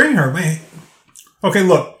did he bring her? Wait. Okay,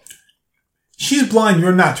 look. She's blind,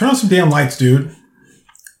 you're not. Turn on some damn lights, dude.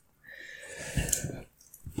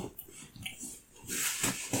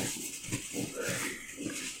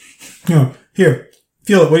 Here.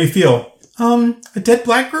 Feel it. What do you feel? A dead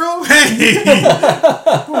black girl? Hey!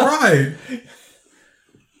 All right.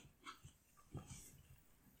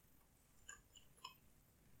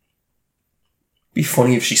 Be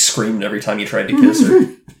funny if she screamed every time you tried to kiss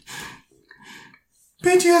her.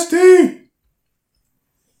 PTSD!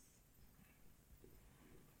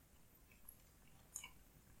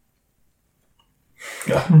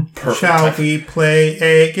 Perfect. Shall we play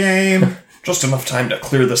a game? Just enough time to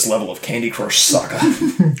clear this level of Candy Crush Saga.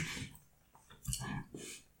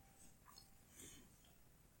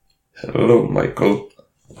 Hello, Michael.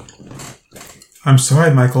 I'm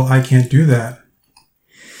sorry, Michael. I can't do that.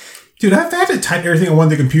 Dude, I've had to type everything I want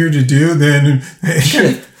the computer to do, then...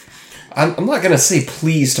 I'm not gonna say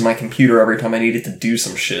please to my computer every time I need it to do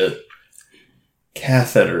some shit.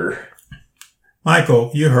 Catheter. Michael,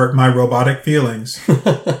 you hurt my robotic feelings.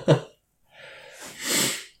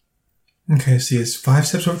 Okay, see, it's 5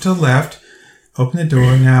 steps over to the left. Open the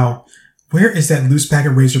door. Now, where is that loose bag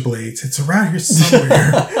of razor blades? It's around here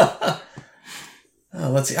somewhere.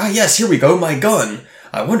 Let's see. Ah, yes, here we go. My gun.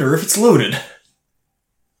 I wonder if it's loaded.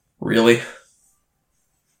 Really?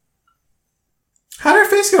 How did her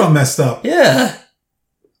face get all messed up? Yeah.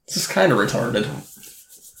 This is kind of retarded.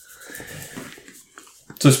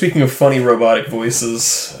 So speaking of funny robotic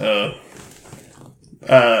voices,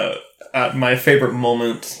 my favorite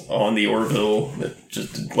moment on the Orville,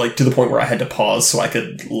 just to the point where I had to pause so I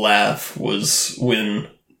could laugh, was when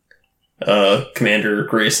Commander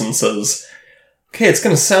Grayson says, "Okay, it's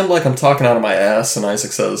going to sound like I'm talking out of my ass," and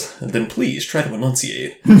Isaac says, "Then please try to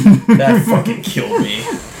enunciate." That fucking killed me.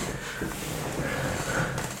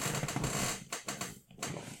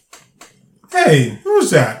 Hey,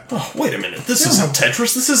 who's that? Oh, wait a minute. This isn't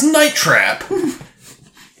Tetris. This is Night Trap.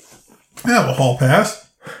 I have a hall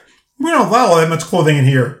pass. We don't allow that much clothing in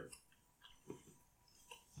here.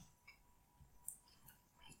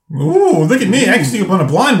 Ooh, look at me. I can sneak up on a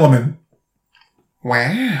blind woman.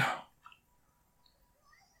 Wow.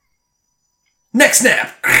 Neck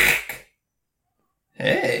snap.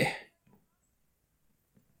 Hey.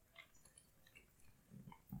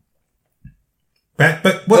 But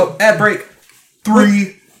what? Oh, ad break.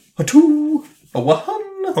 3, a 2, a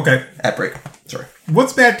 1. Okay. Ad break. Sorry.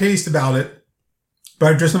 What's bad taste about it?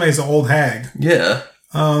 But dressing like as an old hag. Yeah.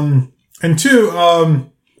 And 2,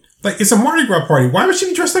 like, it's a Mardi Gras party. Why would she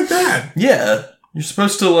be dressed like that? Yeah. You're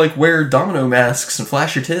supposed to, like, wear domino masks and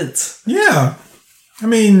flash your tits. Yeah. I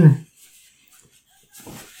mean,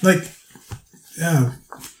 like, yeah.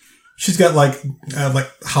 She's got, like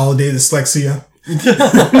holiday dyslexia.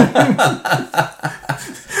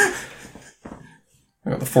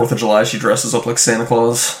 The 4th of July, she dresses up like Santa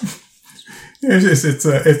Claus. It's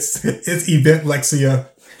event Lexia.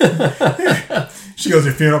 She goes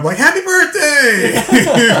to her funeral, like, happy birthday!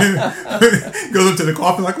 Goes up to the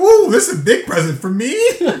coffin, like, whoa, this is a big present for me.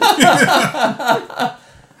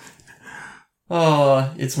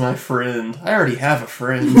 Oh, it's my friend. I already have a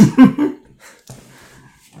friend.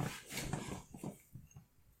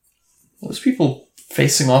 Those people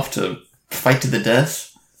facing off to fight to the death.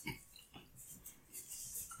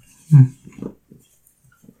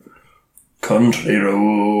 Country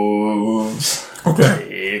roads.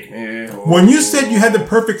 Okay. When you said you had the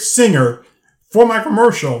perfect singer for my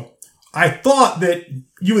commercial, I thought that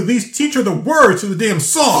you would at least teach her the words to the damn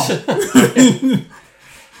song.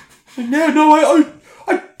 No,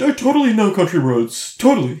 I totally know country roads.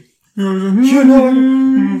 Totally. You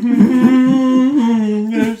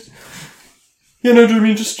know, I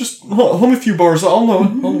mean, just hum a few bars. I'll know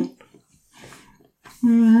it.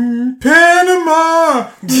 Panama!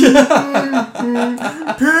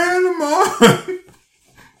 Panama!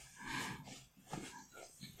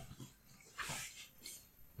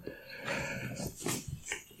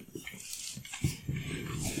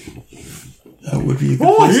 That would be a good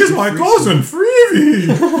Oh, here's my cousin, Freebie!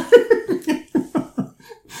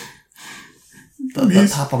 The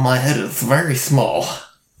top of my head is very small.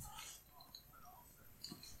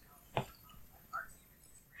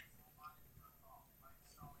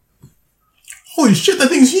 Holy shit, that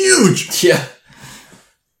thing's huge! Yeah.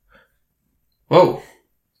 Whoa.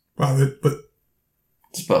 Wow, but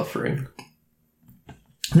It's buffering.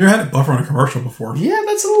 you never had it buffer on a commercial before. Yeah,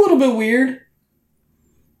 that's a little bit weird.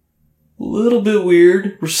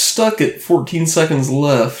 We're stuck at 14 seconds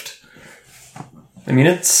left. I mean,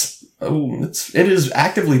 it is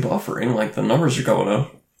actively buffering. Like, the numbers are going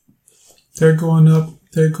up. They're going up.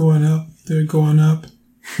 They're going up. They're going up.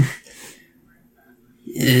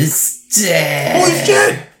 It's dead. Holy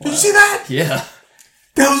shit! Did you see that? Yeah.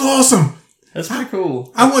 That was awesome. That's pretty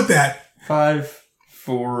cool. I want that. 5,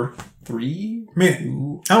 4, 3.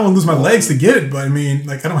 Man, I don't want to lose my legs to get it, but I mean,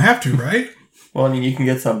 like, I don't have to, right? Well, I mean, you can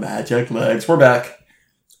get some magic legs. We're back.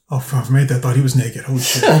 Oh, for me, I thought he was naked. Holy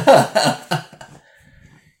shit.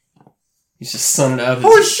 He's just sunning out.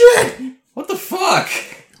 Holy shit! What the fuck?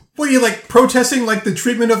 What, are you, like, protesting, like, the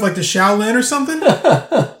treatment of, like, the Shaolin or something?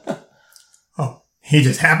 Oh, he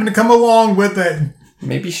just happened to come along with it.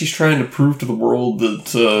 Maybe she's trying to prove to the world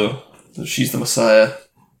that she's the Messiah.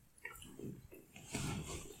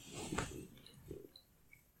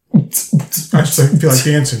 I just feel like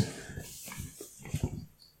dancing.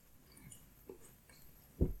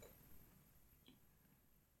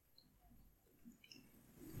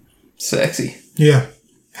 Sexy. Yeah.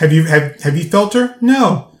 Have you felt her?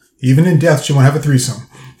 No. Even in death, she won't have a threesome.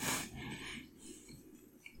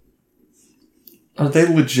 Are they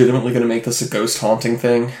legitimately going to make this a ghost haunting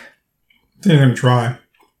thing? They're going to try.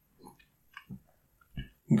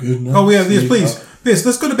 Good night. Oh, yeah, yes, please. Yes,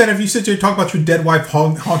 let's go to bed if you sit there and talk about your dead wife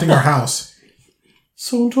haunting our house.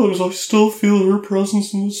 Sometimes I still feel her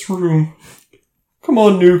presence in this room. Come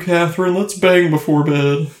on, new Catherine, let's bang before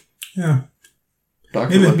bed. Yeah.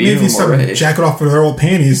 Dr. Maybe start jacking off with their old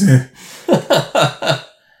panties. It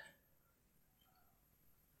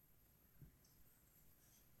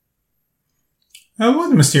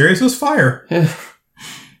wasn't mysterious, it was fire. Yeah.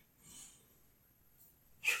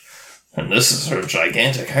 And this is her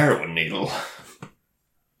gigantic heroin needle.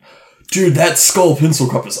 Dude, that skull pencil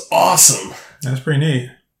cup is awesome. That's pretty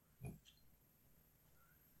neat.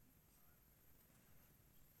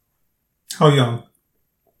 How young?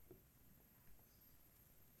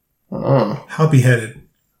 How beheaded?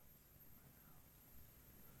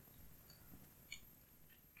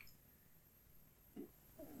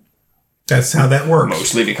 That's how that works.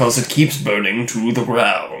 Mostly because it keeps burning to the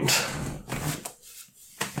ground.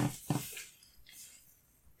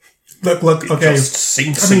 Look, okay. It just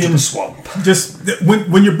sinks into the swamp. Just,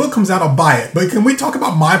 when your book comes out, I'll buy it. But can we talk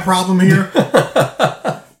about my problem here?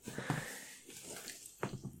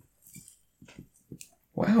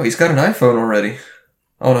 Wow, he's got an iPhone already.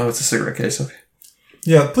 Oh no, it's a cigarette case. Okay.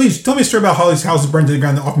 Yeah, please, tell me a story about how these houses burned to the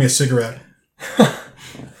ground and offer me a cigarette.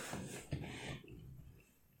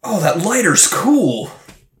 Oh, that lighter's cool.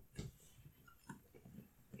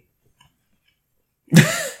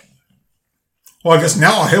 Well, I guess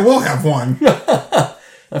now I will have one.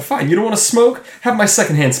 Fine, you don't want to smoke? Have my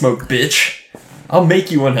secondhand smoke, bitch. I'll make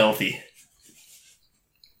you unhealthy.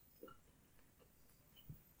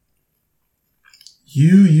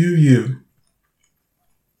 You.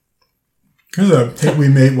 Here's a tape we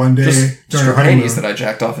made one day. Just your panties that I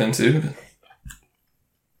jacked off into.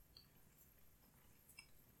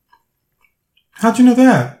 How'd you know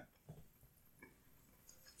that?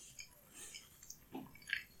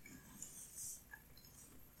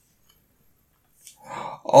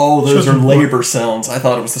 Oh, those are labor sounds. I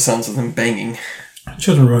thought it was the sounds of them banging.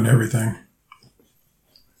 Children ruin everything.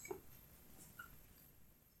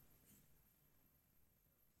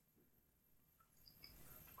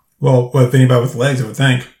 Well, if anybody with legs, I would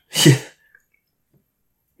think. Yeah.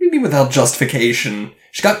 What do you mean without justification?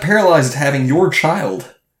 She got paralyzed having your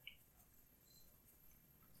child.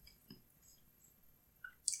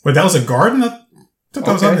 Wait, that was a garden? I thought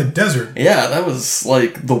that was out in the desert. Yeah, that was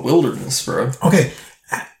like the wilderness, bro. Okay.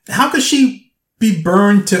 How could she be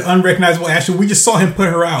burned to unrecognizable ash? We just saw him put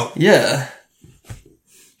her out. Yeah.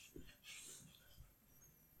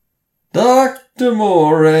 Dr.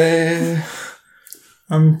 Moray.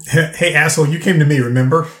 Hey, asshole, you came to me,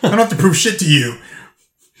 remember? I don't have to prove shit to you.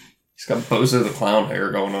 He's got Bozo the Clown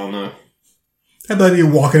hair going on, though. I'd let you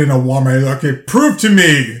walking in a Walmart, like, okay, prove to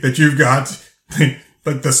me that you've got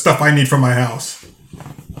like the stuff I need for my house.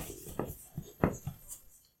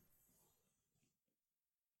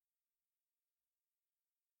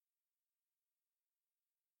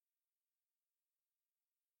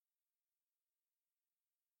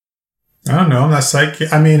 I don't know. I'm not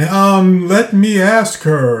psychic. I mean, let me ask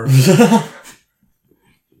her.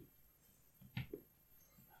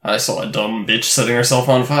 I saw a dumb bitch setting herself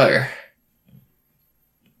on fire.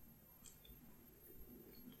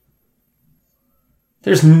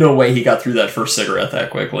 There's no way he got through that first cigarette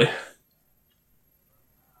that quickly.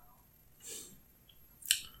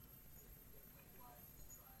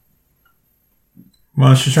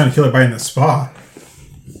 Well, she's trying to kill everybody in the spa.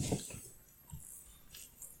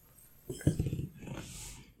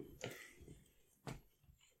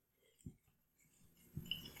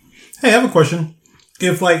 Hey, I have a question.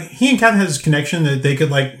 If, like, he and Catherine had this connection that they could,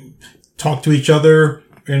 like, talk to each other,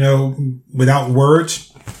 you know, without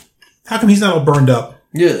words, how come he's not all burned up?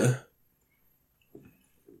 Yeah.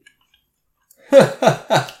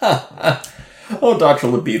 Oh, Dr.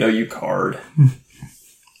 Libido, you card.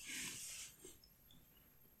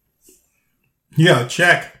 Yeah,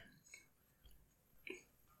 check.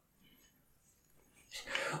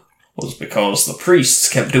 Was because the priests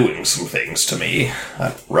kept doing some things to me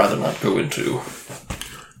I'd rather not go into.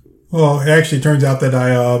 Well, it actually turns out that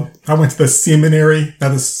I went to the seminary,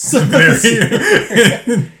 not the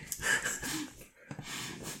seminary.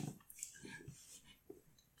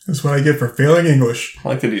 That's what I get for failing English. I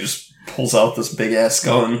like that he just pulls out this big-ass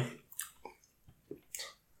gun.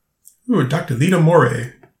 Ooh, Dr. Lita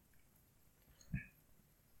Moray.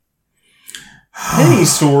 Penny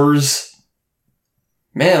stores.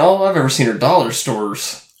 Man, all I've ever seen are dollar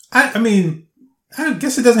stores. I mean, I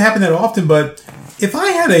guess it doesn't happen that often, but if I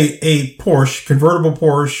had a Porsche, convertible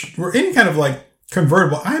Porsche, or any kind of, like,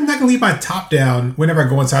 convertible, I'm not going to leave my top down whenever I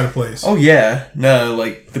go inside a place. Oh, yeah. No,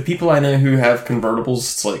 like, the people I know who have convertibles,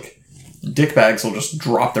 it's like, dickbags will just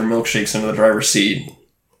drop their milkshakes into the driver's seat.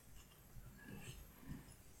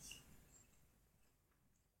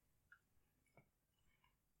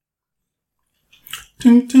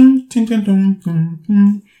 Ting, ting, ting, ting, ting, ting,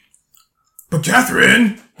 ting. But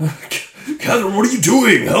Catherine! Catherine, what are you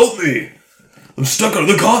doing? Help me! I'm stuck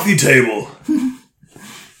under the coffee table.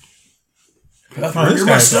 Catherine, you're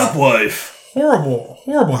my stepwife.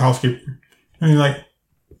 Horrible housekeeper. I mean, like...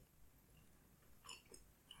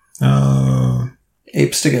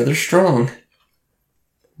 Apes together strong.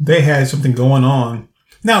 They had something going on.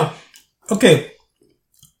 Now, okay,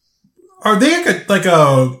 are they like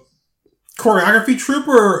a choreography troupe,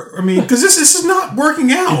 or I mean, because this is not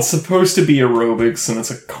working out. It's supposed to be aerobics and it's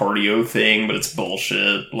a cardio thing, but it's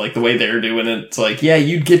bullshit. Like the way they're doing it, it's like, yeah,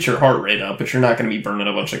 you'd get your heart rate up, but you're not going to be burning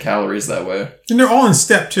a bunch of calories that way. And they're all in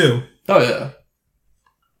step too. Oh, yeah.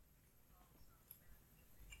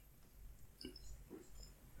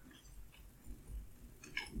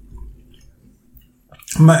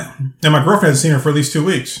 My girlfriend hasn't seen her for at least 2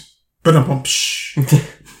 weeks. But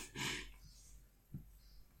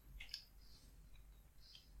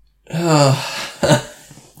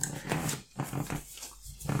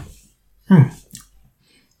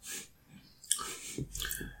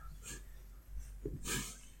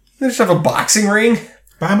They just have a boxing ring?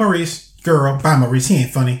 Bye, Maurice. Girl, bye, Maurice. He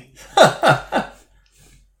ain't funny.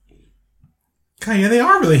 God, yeah, they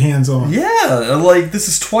are really hands-on. Yeah, like, this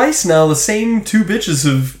is twice now. The same two bitches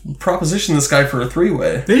have propositioned this guy for a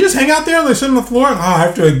three-way. They just hang out there and they sit on the floor. Oh,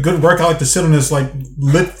 after a good work, I like to sit on this, like,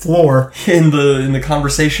 lit floor. In the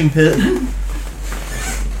conversation pit.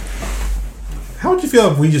 How would you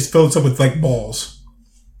feel if we just filled this up with, like, balls?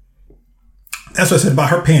 That's what I said about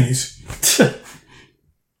her panties.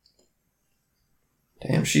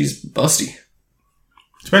 Damn, she's busty.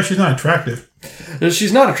 Especially she's not attractive.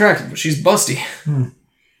 She's not attractive, but she's busty.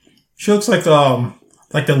 She looks like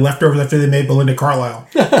the leftovers after they made Belinda Carlisle.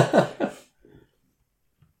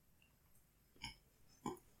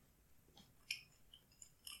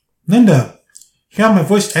 Linda, you got my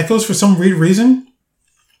voice echoes for some weird reason?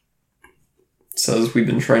 Says we've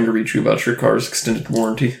been trying to reach you about your car's extended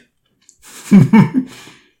warranty.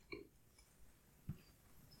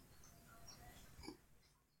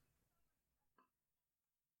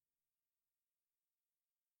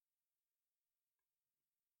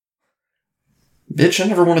 Bitch, I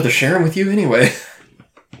never wanted to share them with you anyway.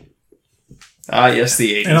 Ah, yes,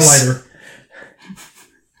 the 80s. And a lighter.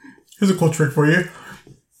 Here's a cool trick for you.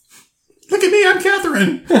 Look at me, I'm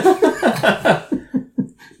Catherine.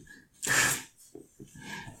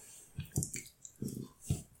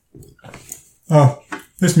 Oh,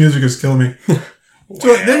 this music is killing me.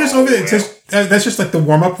 So they're just over there. That's just like the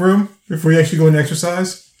warm-up room before you actually go and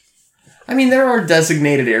exercise. I mean, there are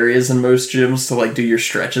designated areas in most gyms to, like, do your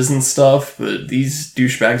stretches and stuff, but these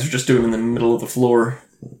douchebags are just doing it in the middle of the floor.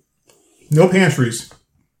 No pantries.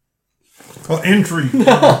 Oh, entry.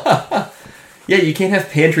 Yeah, you can't have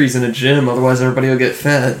pantries in a gym, otherwise everybody will get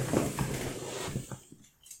fat.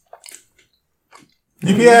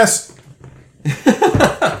 UPS.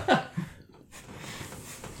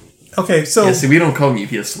 Okay, so... Yeah, see, we don't call them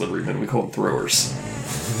UPS delivery men, we call them throwers.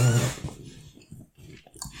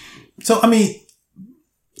 So, I mean,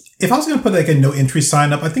 if I was going to put like a no entry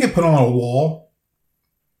sign up, I think I'd put it on a wall.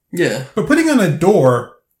 Yeah. But putting on a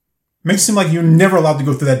door makes it seem like you're never allowed to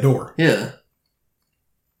go through that door. Yeah.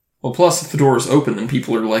 Well, plus, if the door is open, then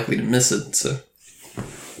people are likely to miss it, so...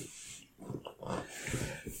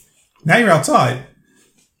 Now you're outside.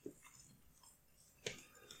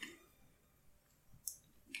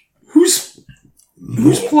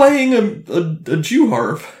 Who's playing a Jew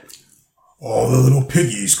harp? All the little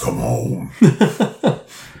piggies come home.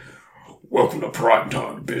 Welcome to prime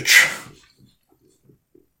time, bitch.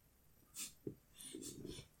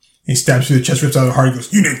 He stabs through the chest, rips out the heart, and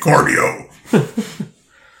goes, "You need cardio."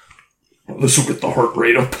 This will get the heart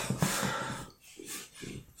rate up.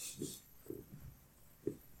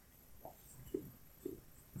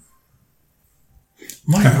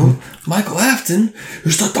 Michael Afton?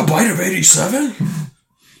 Is that the bite of 87?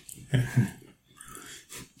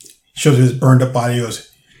 Shows his burned up body. He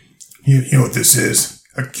goes, you know what this is?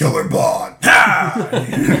 A killer bod.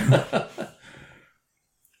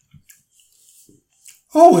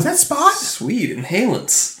 Oh, is that Spot? Sweet,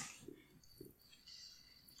 inhalants.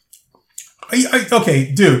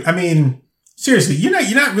 Okay, dude. I mean, seriously, you're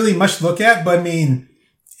not really much to look at, but I mean,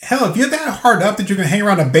 hell, if you're that hard up that you're gonna hang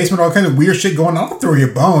around a basement, all kinds of weird shit going on, I'll throw you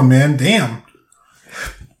a bone, man. Damn.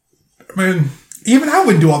 I mean, even I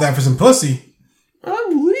wouldn't do all that for some pussy.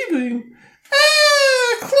 I'm leaving.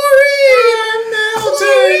 Chlorine!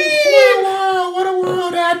 Melting! What a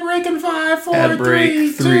world! Ad break in 5, 4, Ad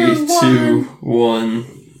break. 3, 2, 1.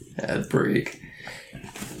 Ad break.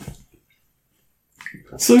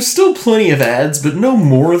 So still plenty of ads, but no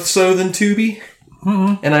more so than Tubi.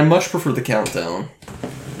 Mm-hmm. And I much prefer the countdown.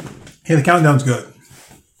 Hey, the countdown's good.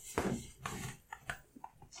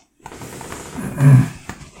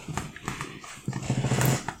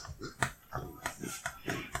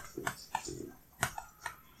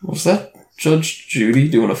 Was that Judge Judy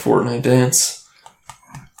doing a Fortnite dance?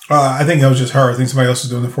 I think that was just her. I think somebody else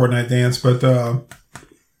was doing the Fortnite dance, but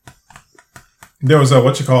there was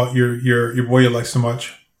your boy you like so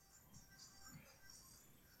much.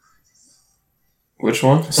 Which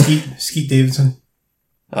one? Skeet Davidson.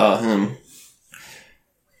 Him.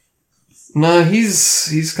 No,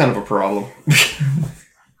 he's kind of a problem.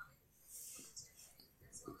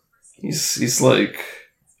 he's like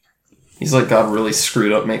He's like God really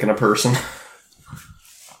screwed up making a person.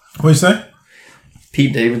 What do you say?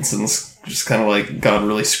 Pete Davidson's just kind of like God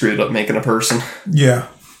really screwed up making a person. Yeah.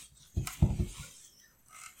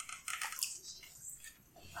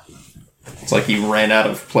 It's like he ran out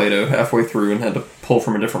of Play-Doh halfway through and had to pull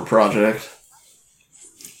from a different project.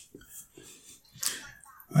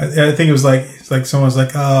 I think it was like, it's like someone's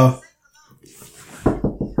like,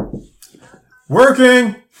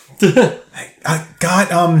 working.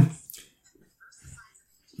 God,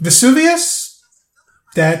 Vesuvius?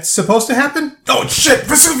 That's supposed to happen? Oh shit,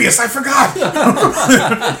 Vesuvius, I forgot.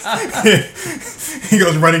 He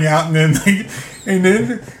goes running out and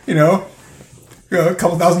then, you know, a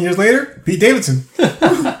couple thousand years later, Pete Davidson.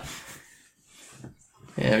 Yeah,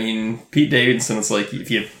 I mean, Pete Davidson is like, if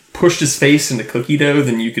you pushed his face into cookie dough,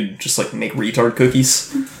 then you could just like make retard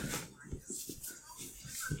cookies.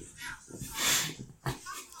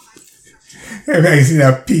 I see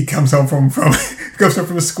that Pete comes home from goes home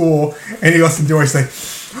from school and he goes to the door. He's like,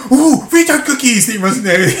 "Ooh, retard cookies!" And he runs in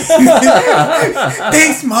there.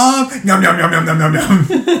 Thanks, Mom. Nom nom nom nom nom nom nom.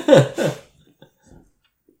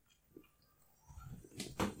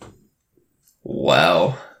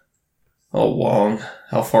 Wow. Oh, Wong,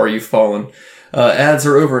 how far you've fallen. Ads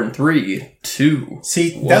are over in 3, 2.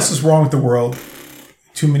 See, 1. that's what's wrong with the world.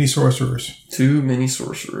 Too many sorcerers. Too many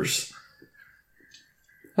sorcerers.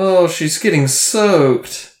 Oh, she's getting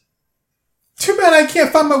soaked. Too bad I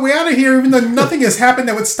can't find my way out of here, even though nothing has happened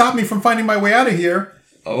that would stop me from finding my way out of here.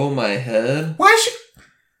 Oh, my head. Why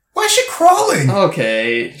is she crawling?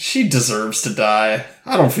 Okay, she deserves to die.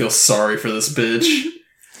 I don't feel sorry for this bitch.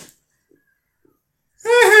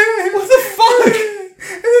 What the fuck?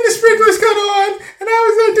 And then the sprinklers got on, and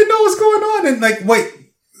I didn't know what was going on. And like, wait,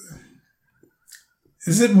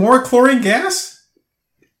 is it more chlorine gas?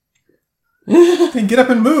 Then get up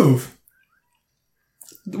and move.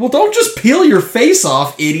 Well, don't just peel your face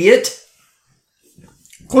off, idiot.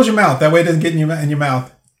 Close your mouth. That way it doesn't get in your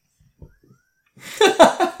mouth.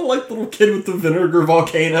 Like the little kid with the vinegar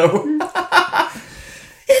volcano.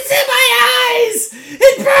 It's in my eyes!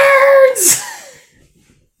 It burns!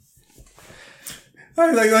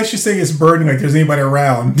 Like she's saying it's burning like there's anybody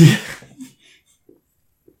around.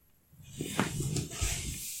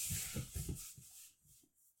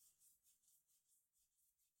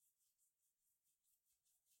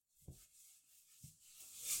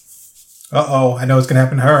 Uh-oh, I know what's going to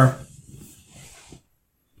happen to her.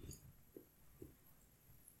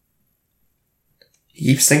 He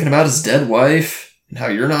keeps thinking about his dead wife and how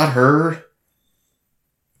you're not her.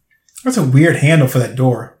 That's a weird handle for that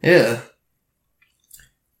door. Yeah.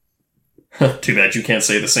 Too bad you can't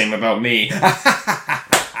say the same about me.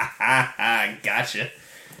 Gotcha.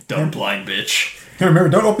 Dumb blind bitch. Remember,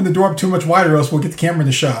 don't open the door up too much wider or else we'll get the camera in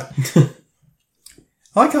the shot. I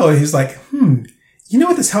like how he's like, you know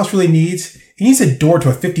what this house really needs? It needs a door to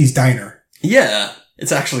a 50s diner. Yeah,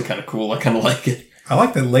 it's actually kind of cool. I kind of like it. I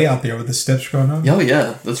like the layout there with the steps going on. Oh,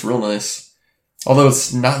 yeah, that's real nice. Although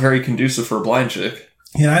it's not very conducive for a blind chick.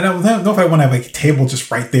 Yeah, I don't know if I want to have like a table just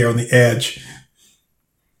right there on the edge.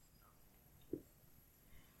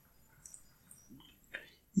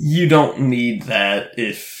 You don't need that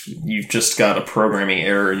if you've just got a programming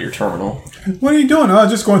error in your terminal. What are you doing? Oh,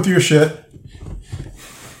 just going through your shit.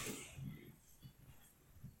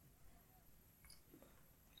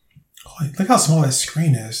 Oh, look how small that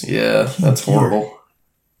screen is. Yeah, that's horrible.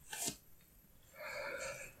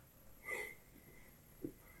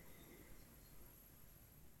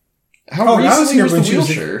 How recently was the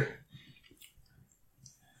wheelchair?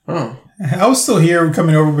 Oh. I was still here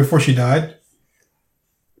coming over before she died.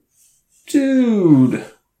 Dude,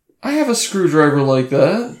 I have a screwdriver like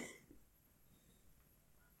that.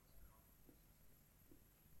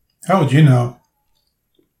 How would you know?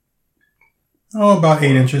 Oh, about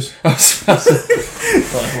 8 inches. I was about to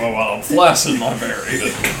say, well, while I'm flaccid, not very,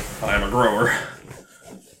 but I am a grower.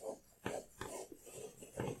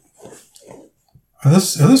 Are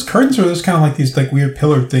those curtains or are those kind of like these like weird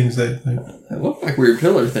pillar things that... They look like weird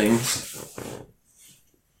pillar things.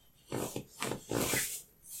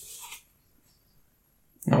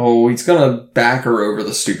 Oh, he's gonna back her over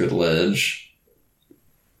the stupid ledge.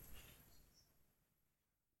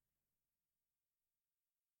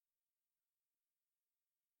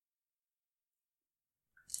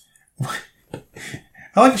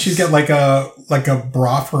 I like she's got like a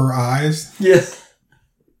bra for her eyes. Yeah.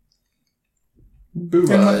 Boo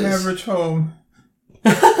In my eyes. average home.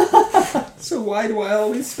 So why do I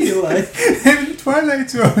always feel like Twilight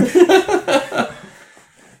Zone? Is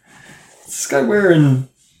this guy wearing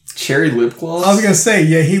cherry lip gloss? I was gonna say,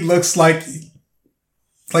 yeah, he looks like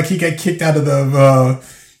he got kicked out of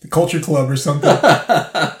The Culture Club or something.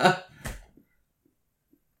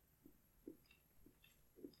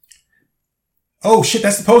 Oh, shit,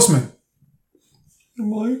 that's the postman.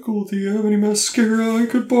 Michael, do you have any mascara I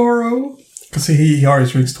could borrow? Because he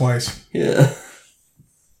always drinks twice. Yeah.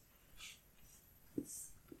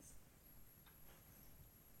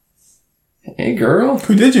 Hey, girl.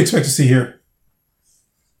 Who did you expect to see here?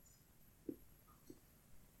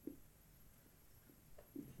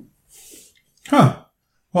 Huh.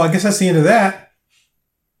 Well, I guess that's the end of that.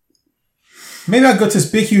 Maybe I'll go to this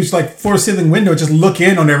big, huge, like, floor-ceiling window, just look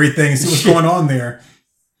in on everything and see what's going on there.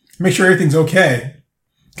 Make sure everything's okay.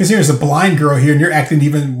 Because there's a blind girl here, and you're acting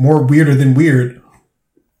even more weirder than weird.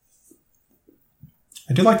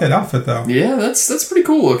 I do like that outfit, though. Yeah, that's pretty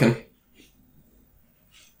cool looking.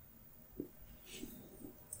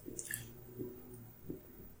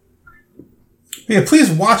 Yeah, please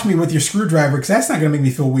watch me with your screwdriver, because that's not going to make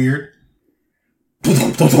me feel weird.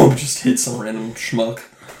 Just hit some random schmuck.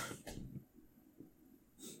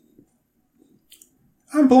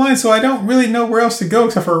 I'm blind, so I don't really know where else to go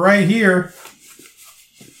except for right here.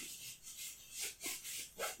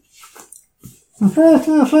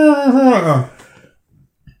 Oh,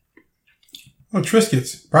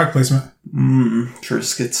 Triscuits. Product placement.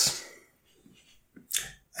 Triscuits.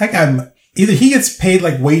 That guy, either he gets paid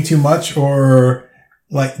like way too much or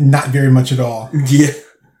like not very much at all. Yeah.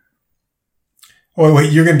 Oh,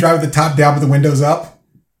 wait, you're going to drive with the top down with the windows up?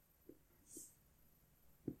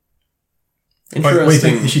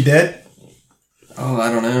 Interesting. Wait, is she dead? Oh,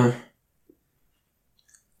 I don't know.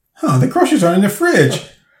 Huh, the groceries are in the fridge.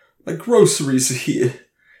 Like groceries here.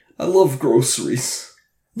 I love groceries.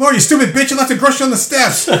 Laura, you stupid bitch, you left the groceries on the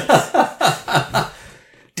steps.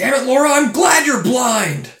 Damn it, Laura, I'm glad you're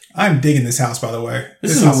blind. I'm digging this house, by the way.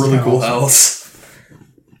 This is a really cool house.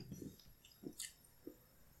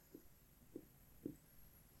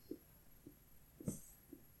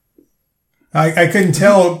 I couldn't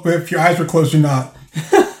tell if your eyes were closed or not.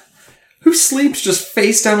 Who sleeps just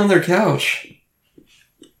face down on their couch?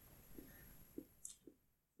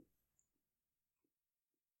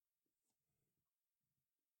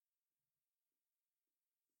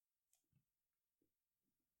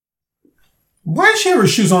 Why does she have her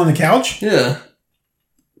shoes on the couch? Yeah.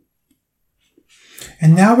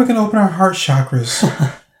 And now we're going to open our heart chakras.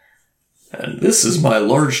 And this is my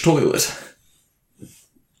large toilet.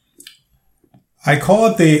 I call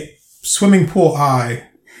it the swimming pool eye.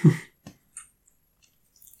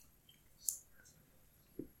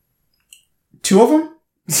 Two of them?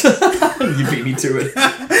 You beat me to it.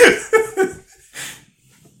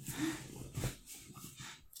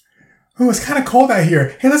 Oh, it's kind of cold out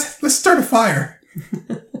here. Hey, let's start a fire.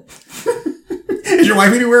 Is your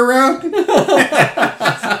wife anywhere around?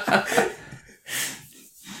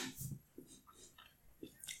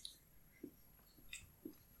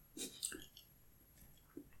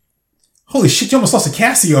 Holy shit, you almost lost a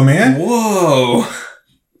Casio, man. Whoa.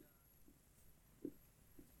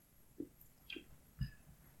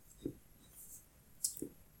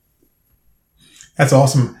 That's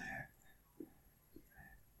awesome.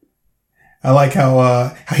 I like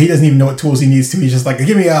how he doesn't even know what tools he needs to. He's just like,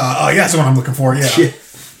 give me yeah, that's what I'm looking for. Yeah.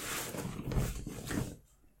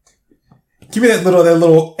 Give me that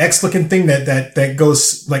little X looking thing that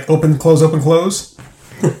goes like open, close, open, close.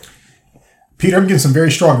 Peter, I'm getting some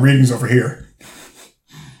very strong readings over here.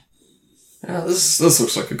 Yeah, this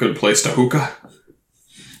looks like a good place to hookah.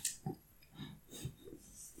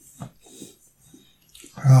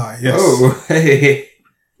 Ah, yes. Oh, hey.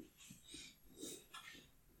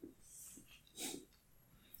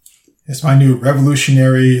 It's my new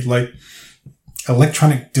revolutionary, like,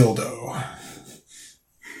 electronic dildo.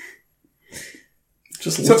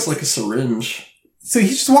 Just looks like a syringe. So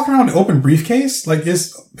he's just walking around with an open briefcase? Like,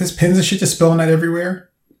 his pins and shit just spilling out everywhere?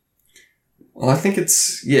 Well, I think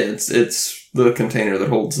it's the container that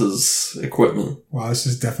holds his equipment. Wow, this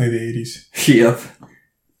is definitely the 80s. Yep.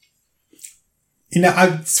 You know,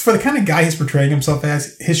 for the kind of guy he's portraying himself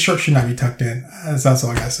as, his shirt should not be tucked in. That's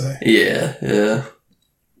all I gotta say. Yeah, yeah.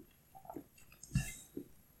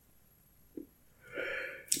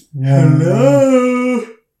 Hello?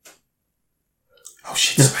 Oh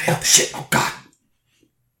shit, somebody out there. Shit, oh god.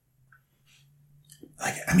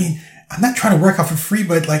 Like, I mean, I'm not trying to work out for free,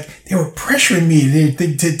 but like, they were pressuring me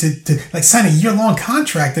to like sign a year-long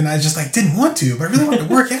contract, and I just like didn't want to, but I really wanted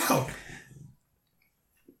to work out.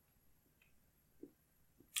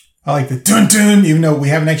 I like the dun-dun, even though we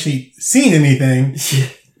haven't actually seen anything. Yeah.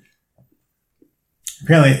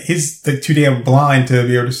 Apparently, he's like too damn blind to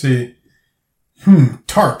be able to see.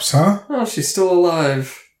 Tarps, huh? Oh, she's still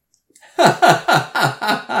alive.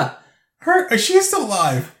 I She is still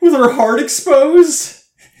alive. With her heart exposed.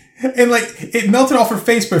 And like, it melted off her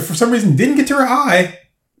face, but for some reason didn't get to her eye.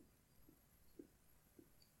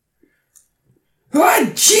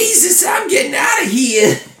 Oh, Jesus, I'm getting out of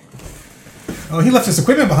here. Oh, he left his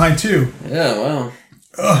equipment behind too. Yeah, wow.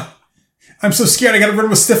 Ugh. I'm so scared I gotta run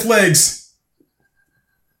with stiff legs.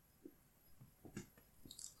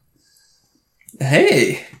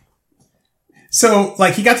 Hey. So,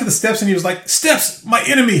 like, he got to the steps and he was like, "Steps, my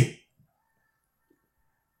enemy."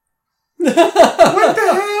 What the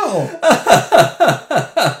hell?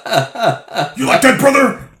 You like that,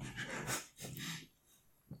 brother?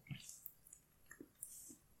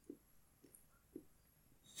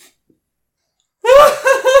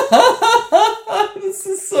 This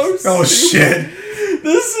is so stupid. Oh, shit.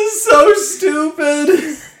 This is so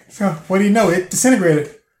stupid. So, what do you know? It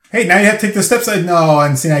disintegrated. Hey, now you have to take the steps. No,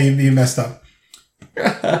 and see, now you messed up.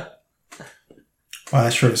 Wow,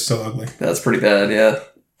 that shirt is so ugly. That's pretty bad, yeah.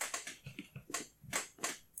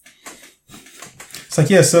 It's like,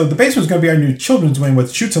 yeah, so the basement's going to be our new children's wing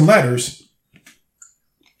with chutes and ladders.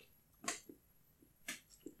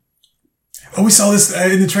 Oh, we saw this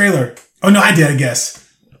in the trailer. Oh, no, I did, I guess.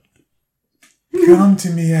 Come to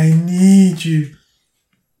me, I need you.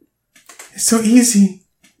 It's so easy.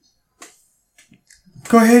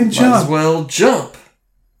 Go ahead and jump. Might as well jump.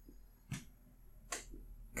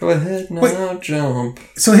 Go ahead now, jump.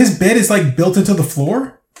 So his bed is like built into the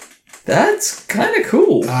floor? That's kind of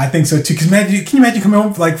cool. I think so too. Because can you imagine coming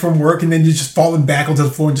home like from work and then you just falling back onto the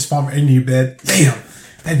floor and just falling into your bed? Damn,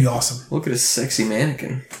 that'd be awesome. Look at his sexy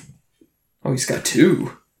mannequin. Oh, he's got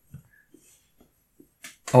two.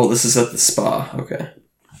 Oh, this is at the spa. Okay.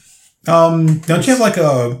 Don't you have like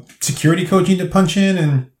a security code you need to punch in?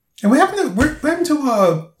 And what happened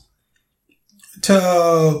to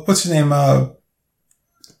what's his name?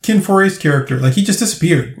 Ken Foree's character. Like, he just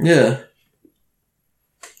disappeared. Yeah.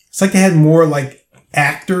 It's like they had more like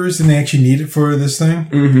actors than they actually needed for this thing.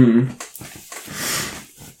 Mm-hmm.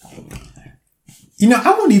 You know,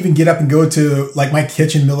 I won't even get up and go to like my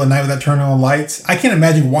kitchen in the middle of the night without turning on lights. I can't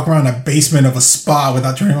imagine walking around a basement of a spa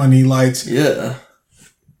without turning on any lights. Yeah.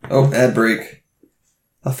 Oh, ad break.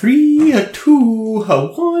 A 3, a 2, a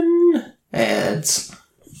 1. Ads.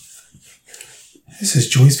 This is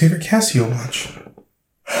Joey's favorite Casio watch.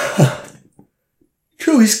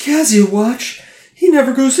 Joey's Casio watch? He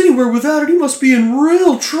never goes anywhere without it. He must be in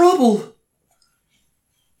real trouble.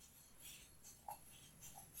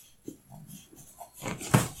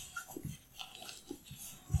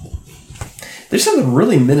 There's something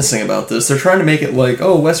really menacing about this. They're trying to make it like,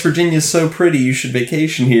 oh, West Virginia's so pretty, you should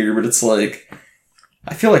vacation here. But it's like,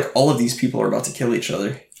 I feel like all of these people are about to kill each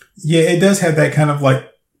other. Yeah, it does have that kind of like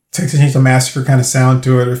Texas Chainsaw Massacre kind of sound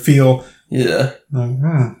to it or feel. Yeah. Like,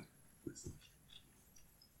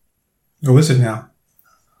 Who is it now?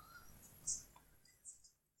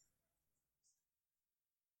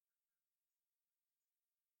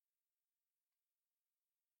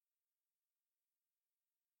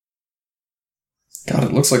 God,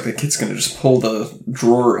 it looks like the kid's gonna just pull the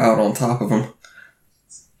drawer out on top of him.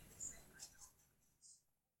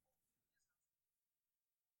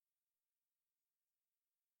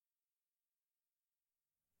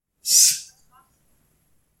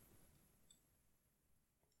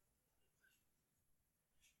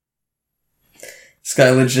 This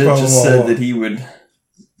guy legit just said that he would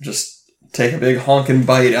just take a big honking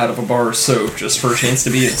bite out of a bar of soap just for a chance to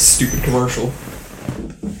be in a stupid commercial.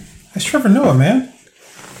 That's Trevor Noah, man.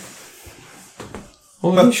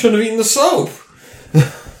 Well, he shouldn't have eaten the soap.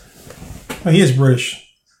 Well, he is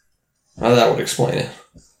British. Well, that would explain it.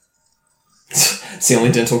 It's the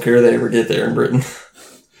only dental care they ever get there in Britain.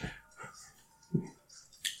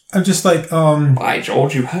 I'm just like, Why,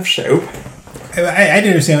 George, you have soap? I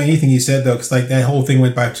didn't understand anything he said though, because like that whole thing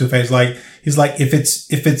went by too fast. Like he's like, if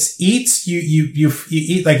it's eats, you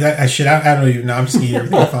eat like that. I don't even know. I'm just eating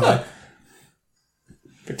everything. Fine.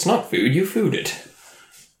 If it's not food, you food it.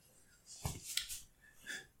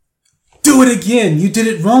 Do it again. You did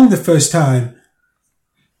it wrong the first time.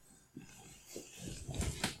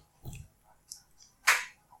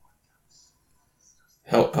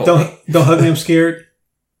 Help. Don't hug me. I'm scared.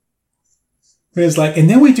 But it's like, and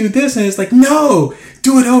then we do this, and it's like, no,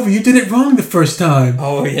 do it over. You did it wrong the first time.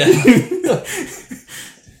 Oh, yeah.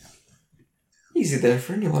 Easy there,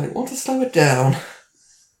 friend. You might want to slow it down.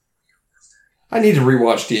 I need to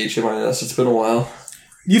rewatch DHMIS. It's been a while.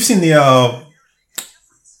 You've seen the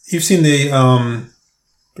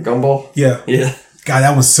The Gumball? Yeah. Yeah. God,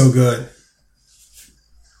 that one's so good.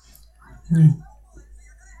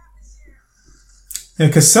 Yeah,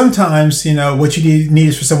 because sometimes, what you need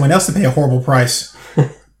is for someone else to pay a horrible price.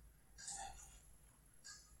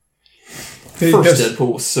 First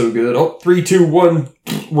Deadpool was so good. Oh, 3, 2, 1,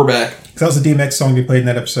 we're back. That was the DMX song they played in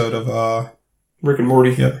that episode of Rick and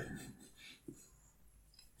Morty. Yep.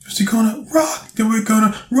 First we're gonna rock, then we're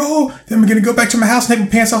gonna roll, then we're gonna go back to my house, take my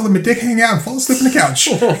pants off, let my dick hang out, and fall asleep on the couch.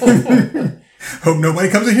 Hope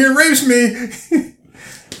nobody comes in here and rapes me.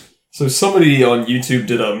 So somebody on YouTube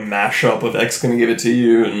did a mashup of X Gonna Give It To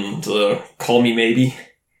You and Call Me Maybe.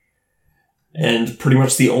 And pretty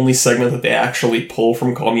much the only segment that they actually pull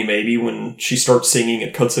from Call Me Maybe, when she starts singing,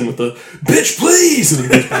 it cuts in with the "Bitch, please!" and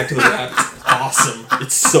then it goes back to the rap. It's awesome.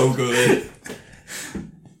 It's so good.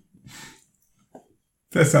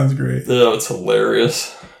 That sounds great. Oh, it's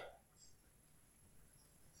hilarious.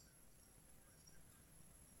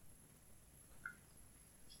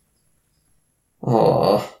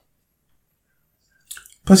 Aww.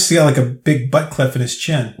 Plus he's got like a big butt cleft in his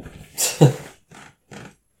chin.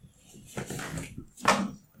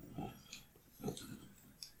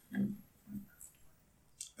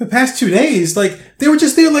 The past 2 days, like, they were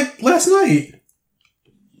just there, like, last night.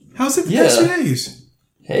 How's it the past 2 days?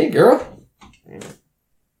 Hey, girl.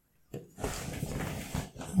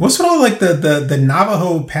 What's with all, like, the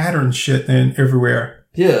Navajo pattern shit and everywhere?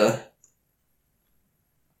 Yeah.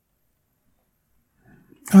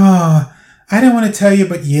 Oh, I didn't want to tell you,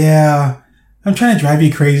 but yeah. I'm trying to drive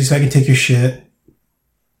you crazy so I can take your shit.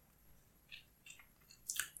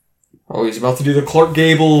 Oh, he's about to do the Clark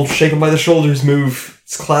Gable, shake him by the shoulders move.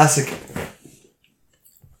 It's classic.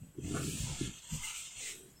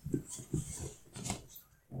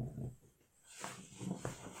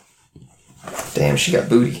 Damn, she got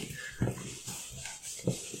booty.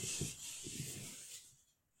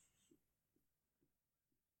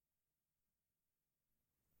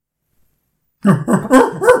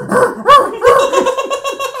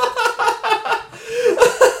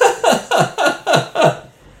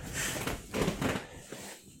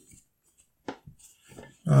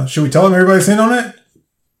 Should we tell them everybody's in on it?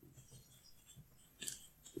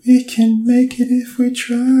 We can make it if we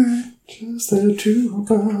try. Just the two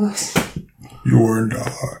of us. You and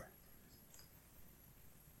I.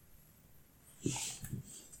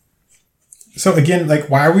 So again, like,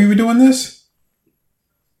 why are we doing this?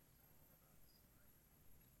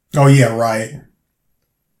 Oh yeah, right.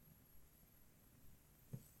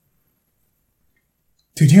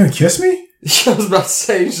 Dude, you gonna kiss me? I was about to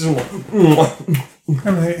say, just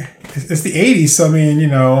I mean, it's the 80s, so I mean, you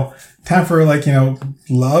know, time for, like, you know,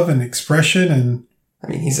 love and expression and... I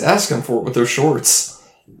mean, he's asking for it with those shorts.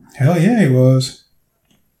 Hell yeah, he was.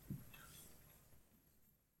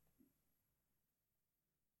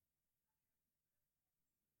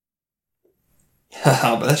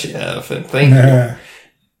 I bet you have, and thank you.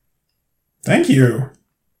 Thank you.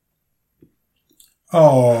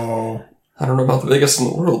 Oh. I don't know about the biggest in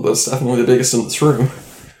the world, but it's definitely the biggest in this room.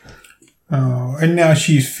 Oh, and now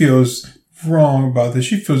she feels wrong about this.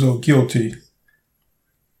 She feels all guilty.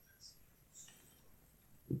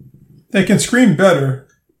 They can scream better.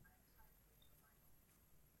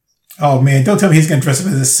 Oh man, don't tell me he's gonna dress up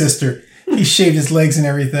as his sister. He shaved his legs and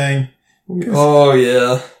everything. Oh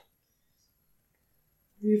yeah.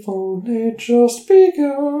 We've only just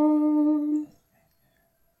begun.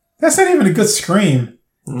 That's not even a good scream.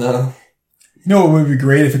 No. You know what would be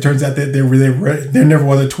great if it turns out that there never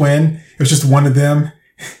was a twin. It was just one of them.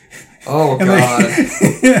 Oh God.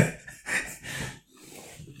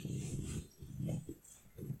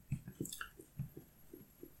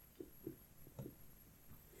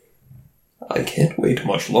 I can't wait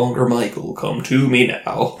much longer, Michael. Come to me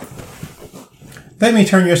now. Let me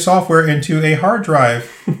turn your software into a hard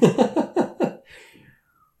drive.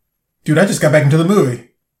 Dude, I just got back into the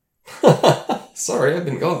movie. Sorry, I've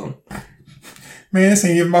been gone. Man, this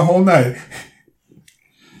ain't even my whole night.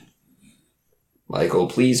 Michael,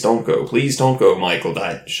 please don't go. Please don't go, Michael.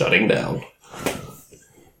 Shutting down.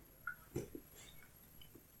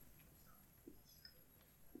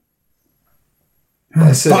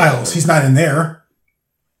 Files. He's not in there.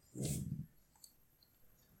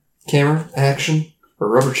 Camera, action, a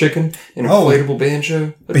rubber chicken, an inflatable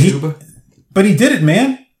banjo, a tuba. But he did it,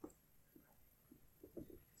 man.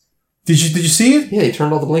 Did you see it? Yeah, he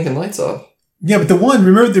turned all the blinking lights off. Yeah, but the one,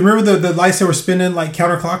 remember the lights that were spinning like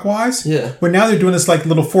counterclockwise? Yeah. But now they're doing this like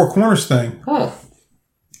little four corners thing. Huh.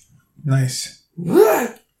 Nice.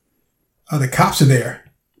 Oh, the cops are there.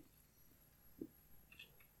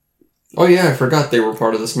 Oh yeah, I forgot they were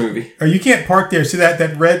part of this movie. Oh, you can't park there. See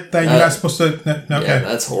that red thing? You're not supposed to... Okay. Yeah,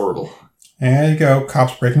 that's horrible. There you go.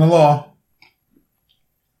 Cops breaking the law.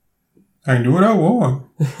 I can do what I want.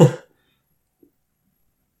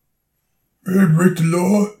 I break the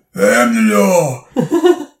law. I am the law.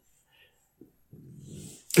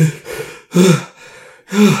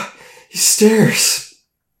 He stares.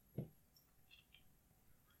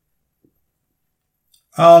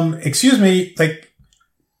 Excuse me, like,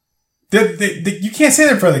 you can't say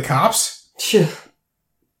that in front of the cops. Yeah.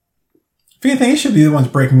 If anything, they should be the ones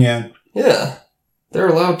breaking in. Yeah. They're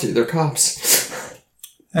allowed to. They're cops.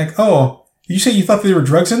 Like, oh, you say you thought there were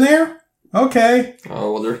drugs in there? Okay.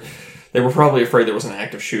 Oh, well, they were probably afraid there was an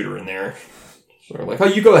active shooter in there. So they're like, oh,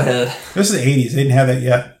 you go ahead. This is the 80s. They didn't have that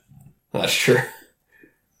yet. That's true.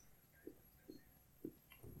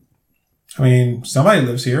 I mean, somebody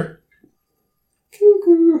lives here.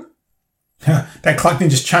 Cuckoo. That clock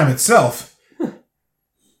didn't just chime itself.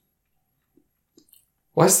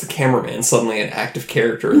 Why is the cameraman suddenly an active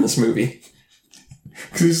character in this movie?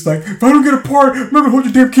 Because he's like, if I don't get a part, I'm not going to hold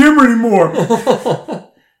your damn camera anymore.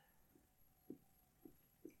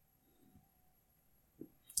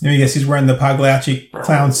 Let me guess, he's wearing the Pagliacci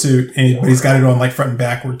clown suit, but he's got it on like front and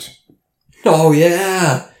backwards. Oh,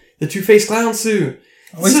 yeah. The Two-Face clown suit.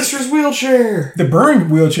 Oh, Sister's wheelchair. The burned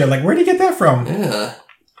wheelchair. Like, where'd he get that from? Yeah.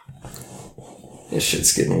 This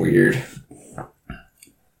shit's getting weird.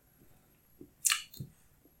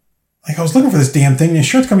 Like, I was looking for this damn thing. The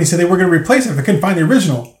insurance company said they were going to replace it if I couldn't find the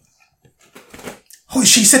original. Holy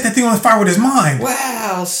shit, he set that thing on fire with his mind.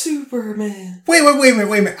 Wow, Superman. Wait a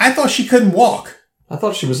minute. I thought she couldn't walk. I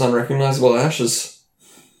thought she was unrecognizable ashes.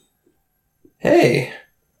 Hey.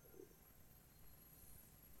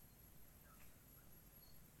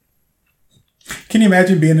 Can you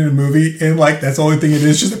imagine being in a movie and, like, that's the only thing it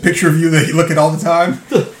is, just a picture of you that you look at all the time?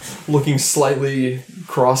 Looking slightly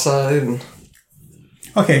cross-eyed. And...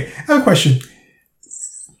 Okay, I have a question.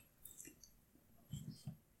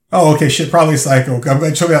 Oh, okay, shit, probably Psycho. I'm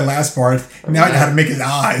going to show you that last part. Now I know how to make his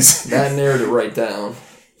eyes. That narrowed it right down.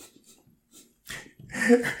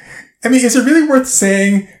 I mean, is it really worth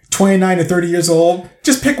saying 29 to 30 years old?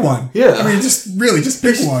 Just pick one. Yeah. I mean, just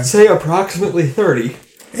pick one. Say approximately 30.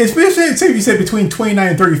 Especially, say if you said between 29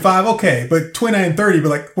 and 35, okay. But 29 and 30, but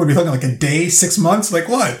like, what are we talking, like a day, 6 months? Like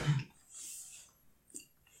what?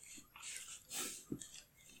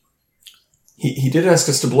 He did ask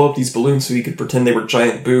us to blow up these balloons so he could pretend they were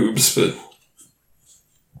giant boobs, but...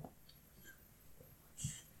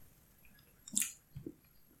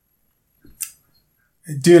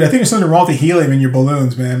 Dude, I think there's something wrong with the helium in your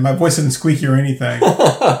balloons, man. My voice isn't squeaky or anything.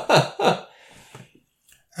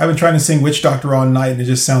 I've been trying to sing Witch Doctor all night and it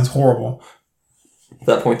just sounds horrible. At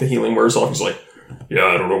that point, the helium wears off. He's like, yeah,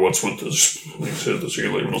 I don't know what's with this. They said this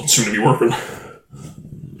helium doesn't seem to be working.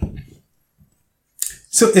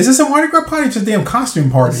 So, is this a Mardi Gras party or just a damn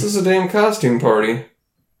costume party? This is a damn costume party.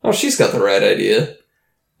 Oh, she's got the right idea.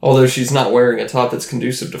 Although she's not wearing a top that's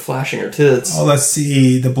conducive to flashing her tits. Oh, let's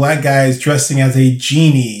see. The black guy is dressing as a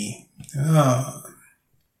genie. Oh,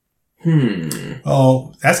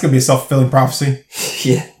 that's going to be a self-fulfilling prophecy.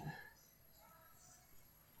 Yeah.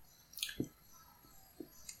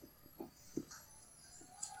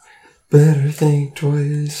 Better think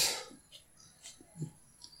twice.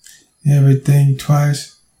 Everything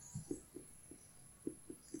twice.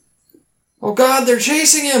 Oh God, they're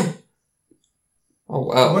chasing him! Oh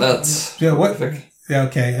wow, that's horrific. Yeah,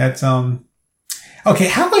 okay, that's okay,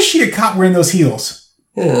 how was she a cop wearing those heels?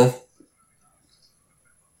 Yeah.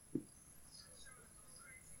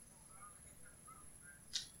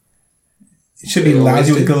 It should be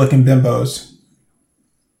lousy with good-looking bimbos.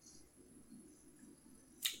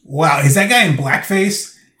 Wow, is that guy in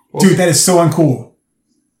blackface? Dude, that is so uncool.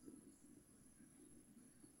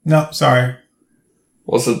 No, sorry.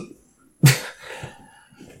 Was it?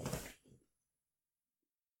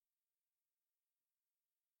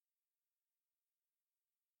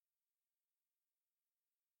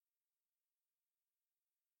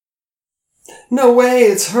 No way,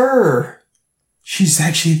 it's her. She's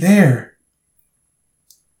actually there.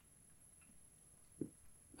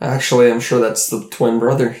 Actually, I'm sure that's the twin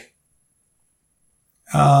brother.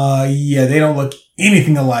 Yeah, they don't look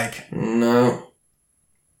anything alike. No.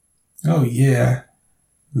 Oh, yeah.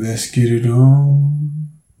 Let's get it on.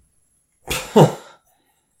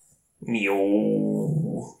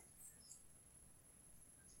 Meow.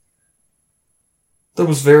 That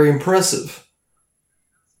was very impressive.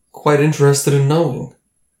 Quite interested in knowing.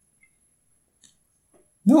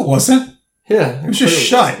 No, it wasn't. Yeah. It was just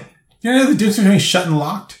shut. You know the difference between shut and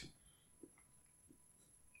locked?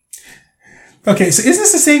 Okay, so is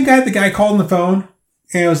this the same guy the guy called on the phone?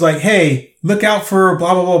 And it was like, hey, look out for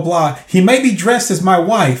blah, blah, blah, blah. He might be dressed as my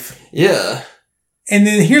wife. Yeah. And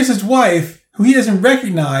then here's his wife, who he doesn't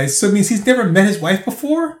recognize. So it means he's never met his wife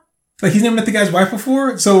before? Like, he's never met the guy's wife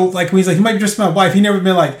before? So, like, when he's like, he might be dressed as my wife, he never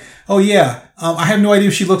been like, oh, yeah, I have no idea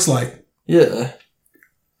what she looks like. Yeah.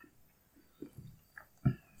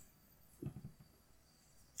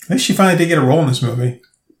 At least she finally did get a role in this movie.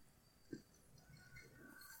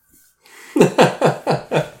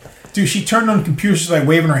 Dude, she turned on the computer just like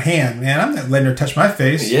waving her hand. Man, I'm not letting her touch my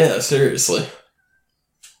face. Yeah, seriously.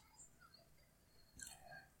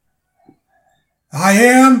 I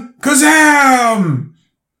am Kazam!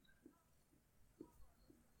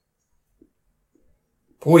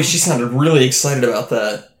 Boy, she sounded really excited about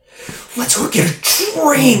that. Let's go get a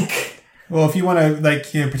drink! Well, if you want to,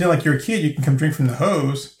 like, you know, pretend like you're a kid, you can come drink from the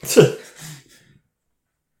hose.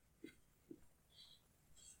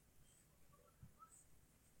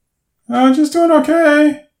 Oh, just doing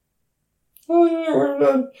okay. Oh,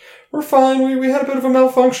 yeah, we're fine. We had a bit of a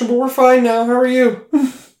malfunction, but we're fine now. How are you?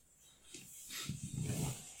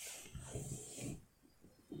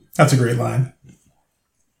 That's a great line.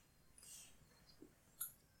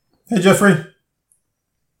 Hey, Jeffrey.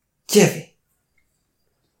 Jeffy.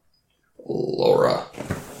 Laura.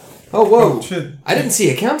 Oh, whoa. Oh, shit. I didn't see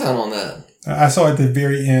a countdown on that. I saw it at the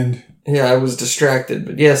very end. Yeah, I was distracted.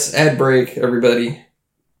 But yes, ad break, everybody.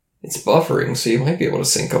 It's buffering, so you might be able to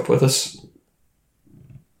sync up with us.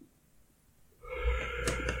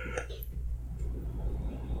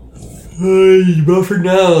 Hey, buffered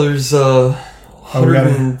now. There's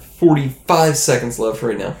 145 seconds left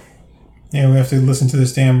right now. Yeah, we have to listen to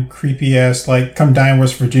this damn creepy ass, like, come die in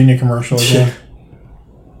West Virginia commercial again.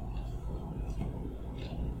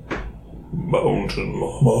 Mountain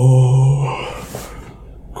Mama.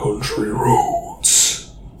 Country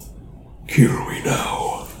roads. Kill me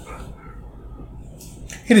now.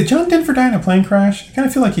 Hey, did John Denver die in a plane crash? I kind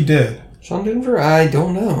of feel like he did. John Denver? I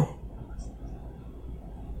don't know.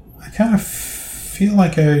 I kind of feel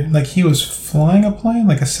like he was flying a plane,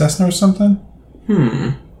 like a Cessna or something.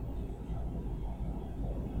 I'll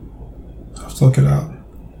have to look it up.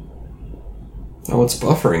 Oh, it's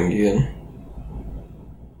buffering again.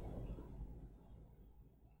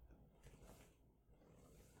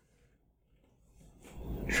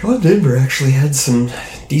 John Denver actually had some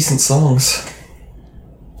decent songs.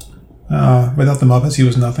 Without the Muppets, he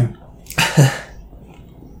was nothing.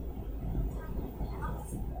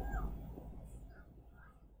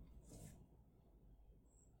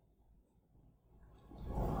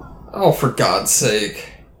 Oh, for God's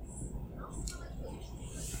sake.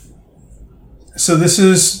 So this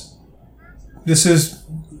is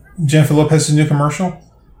Jennifer Lopez's new commercial?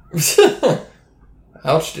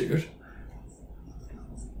 Ouch, dude.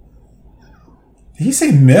 Did he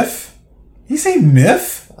say Miff? Did he say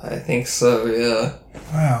Miff? I think so, yeah.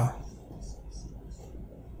 Wow.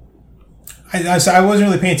 I wasn't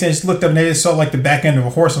really paying attention. I just looked up and I just saw like the back end of a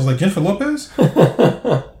horse. I was like, Jennifer Lopez?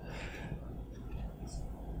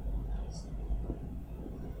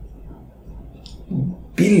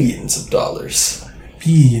 Billions of dollars.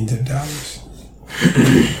 Billions of dollars.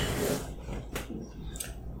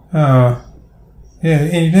 Yeah,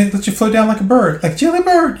 and it lets you float down like a bird. Like Jelly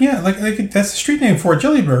Bird. Yeah, like that's the street name for it,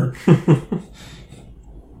 Jelly Bird.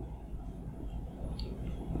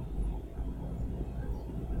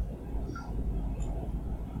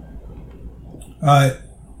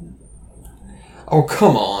 Oh,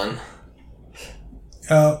 come on.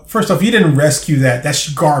 First off, you didn't rescue that. That's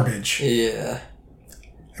garbage. Yeah.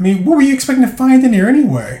 I mean, what were you expecting to find in there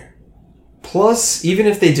anyway? Plus, even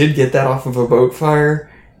if they did get that off of a boat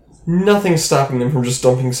fire, nothing's stopping them from just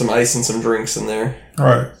dumping some ice and some drinks in there.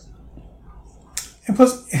 Right. And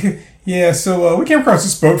plus, yeah, so we came across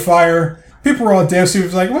this boat fire. People were all dead, so it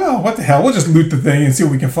was like, well, what the hell? We'll just loot the thing and see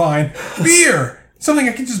what we can find. Beer! Something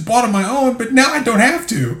I could just bought on my own, but now I don't have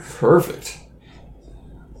to. Perfect.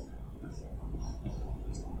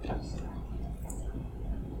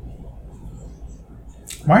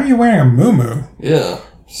 Why are you wearing a muumuu? Yeah,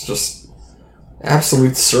 it's just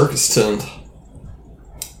absolute circus tent.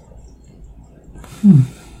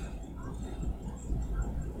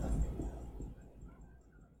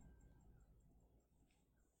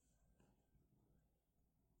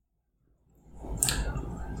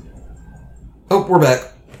 Oh, we're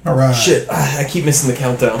back. All right. Shit, I keep missing the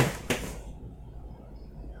countdown.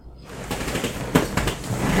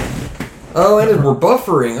 Oh, and we're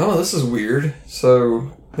buffering. Oh, this is weird.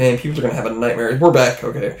 So, man, people are going to have a nightmare. We're back.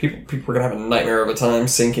 Okay, people are going to have a nightmare of a time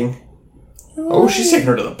syncing. Oh, she's taking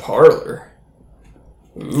her to the parlor.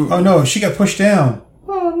 Ooh. Oh, no, she got pushed down.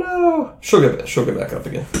 Oh, no. She'll get back up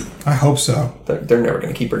again. I hope so. They're never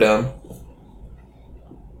going to keep her down.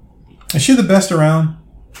 Is she the best around?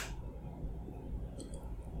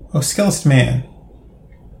 Oh, Skeleton Man.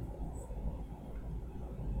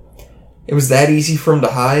 It was that easy for him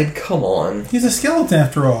to hide? Come on. He's a skeleton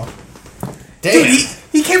after all. Damn. Dude,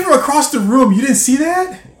 he came from across the room. You didn't see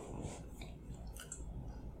that?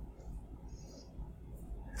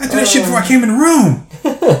 I threw that shit before I came in the room.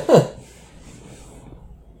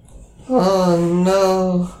 Oh,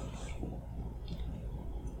 no.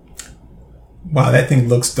 Wow, that thing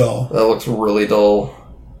looks dull. That looks really dull.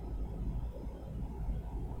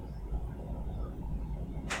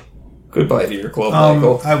 Goodbye to your club,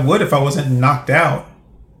 Michael. I would if I wasn't knocked out.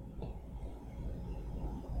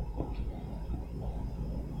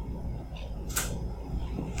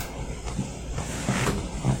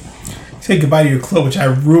 Say goodbye to your club, which I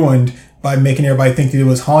ruined by making everybody think that it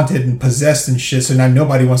was haunted and possessed and shit, so now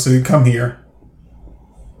nobody wants to come here.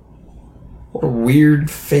 What a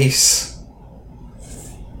weird face.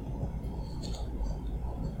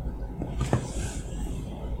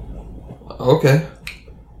 Okay.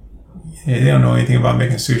 Yeah, they don't know anything about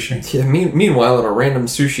making sushi. Yeah, meanwhile, at a random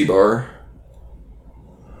sushi bar.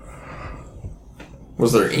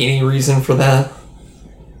 Was there any reason for that?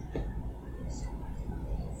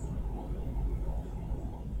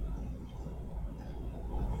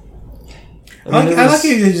 I like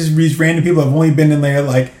it. Just these random people have only been in there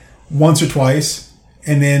like once or twice,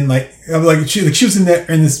 and then she was in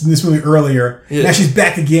this movie earlier. Yeah. Now she's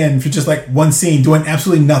back again for just like one scene, doing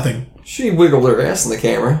absolutely nothing. She wiggled her ass in the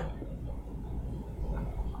camera.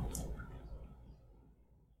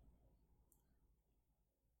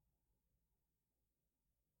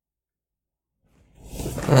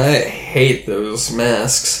 I hate those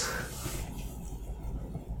masks.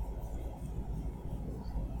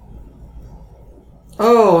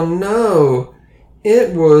 Oh no,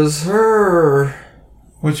 it was her.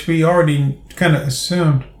 Which we already kind of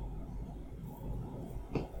assumed.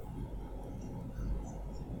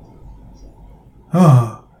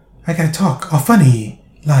 Oh, I gotta talk. All funny.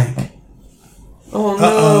 Like. Oh no.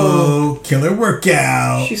 Uh-oh, killer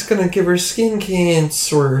workout. She's gonna give her skin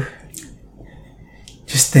cancer.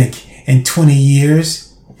 Just think, in 20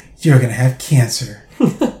 years, you're gonna have cancer.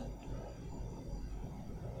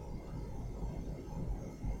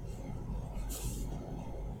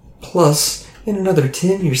 Plus, in another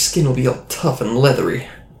 10, your skin will be all tough and leathery.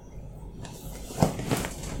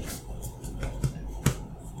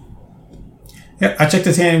 Yep, I checked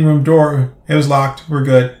the tanning room door. It was locked. We're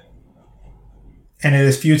good. And it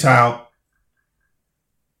is futile.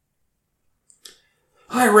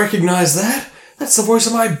 I recognize that. That's the voice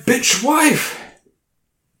of my bitch wife.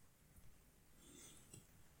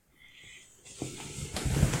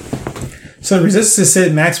 So resistance is set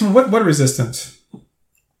at maximum. What resistance?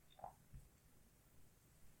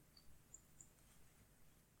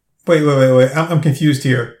 Wait. I'm confused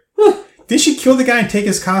here. Didn't she kill the guy and take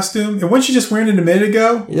his costume? And wasn't she just wearing it a minute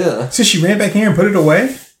ago? Yeah. So she ran back here and put it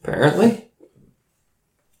away? Apparently.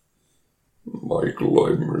 Michael,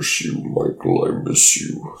 I miss you. Michael, I miss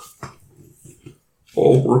you.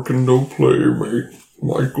 All work and no play, mate.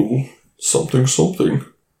 Michael, something.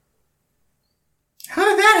 How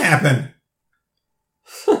did that happen?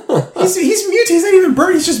 he's mutated. He's not even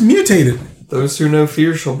burned. He's just mutated. Those who know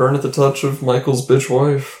fear shall burn at the touch of Michael's bitch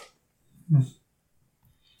wife.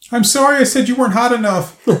 I'm sorry I said you weren't hot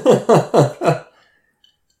enough.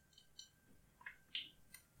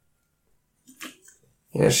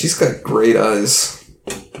 Yeah, she's got great eyes.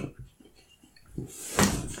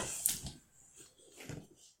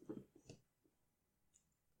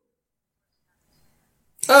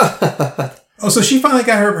 Oh, so she finally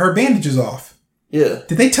got her bandages off. Yeah.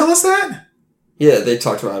 Did they tell us that? Yeah, they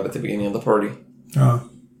talked about it at the beginning of the party. Oh.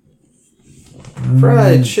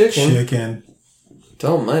 Fried chicken. Chicken.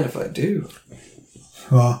 Don't mind if I do.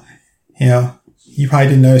 Well, you probably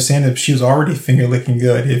didn't understand that she was already finger licking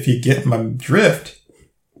good, if you get my drift.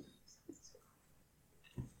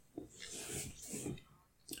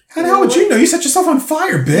 How the hell would you know? You set yourself on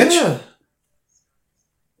fire, bitch. Yeah.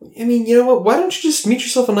 I mean, you know what? Why don't you just meet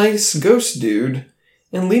yourself a nice ghost dude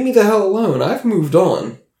and leave me the hell alone? I've moved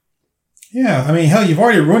on. Yeah, I mean, hell, you've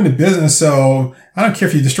already ruined the business, so I don't care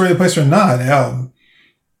if you destroy the place or not. Hell.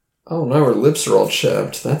 Oh no, her lips are all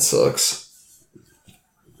chapped. That sucks.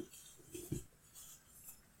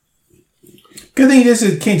 Good thing is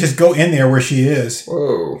it can't just go in there where she is.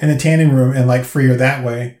 Whoa. In the tanning room and free her that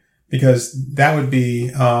way. Because that would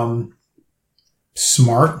be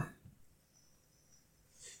smart.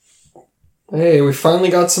 Hey, we finally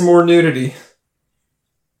got some more nudity.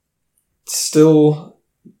 Still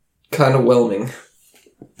kind of whelming.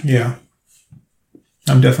 Yeah.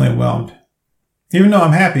 I'm definitely whelmed. Even though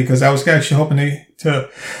I'm happy because I was actually hoping to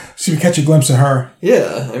see catch a glimpse of her.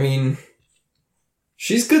 Yeah, I mean,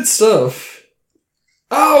 she's good stuff.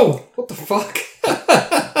 Oh! What the fuck?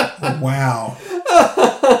 Wow.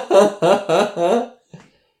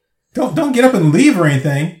 Don't get up and leave or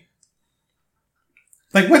anything.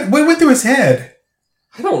 What went through his head?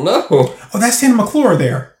 I don't know. Oh, that's Santa McClure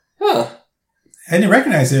there. Huh. I didn't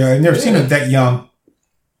recognize her. I've never seen her that young.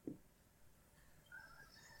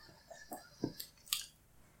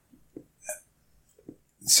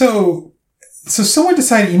 So someone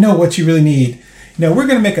decided, what you really need? We're going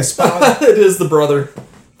to make a spa. It is the brother.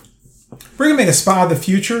 We're going to make a spa of the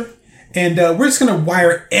future, and we're just going to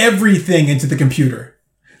wire everything into the computer.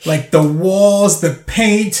 Like the walls, the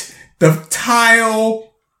paint, the tile.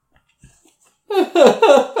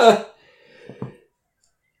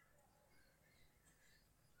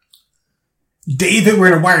 David, we're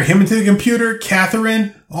going to wire him into the computer.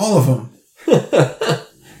 Catherine, all of them.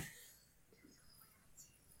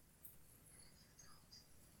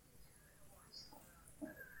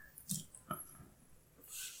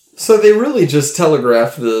 So they really just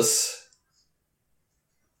telegraphed this.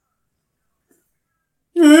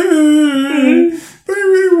 I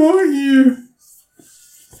really want you.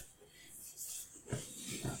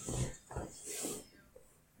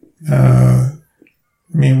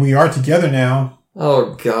 We are together now.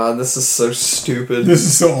 Oh god, this is so stupid. This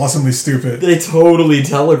is so awesomely stupid. They totally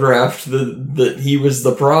telegraphed that he was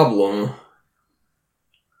the problem.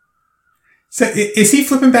 So is he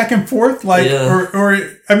flipping back and forth?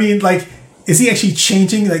 Is he actually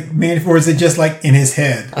changing, or is it just in his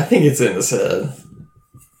head? I think it's in his head.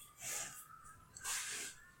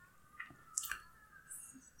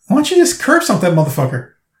 Why don't you just curb something, motherfucker?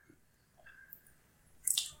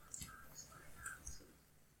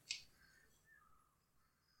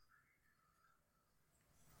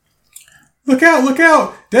 Look out, look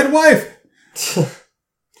out! Dead wife!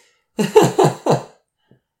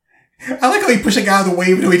 I like how he pushed a guy out of the way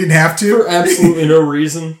even though he didn't have to. For absolutely no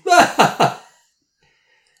reason.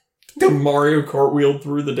 Mario cartwheeled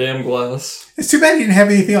through the damn glass. It's too bad he didn't have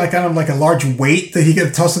anything like a large weight that he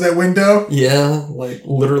could toss to that window. Yeah,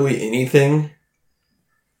 literally anything.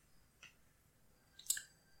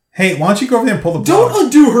 Hey, why don't you go over there and pull the plug? Don't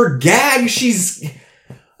undo her gag.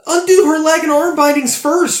 Undo her leg and arm bindings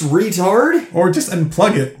first, retard. Or just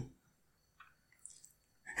unplug it.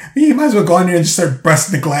 You might as well go in there and just start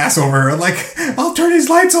busting the glass over her. I'll turn these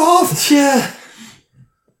lights off. Yeah.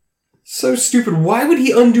 So stupid. Why would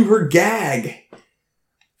he undo her gag?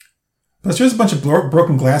 Plus, there's a bunch of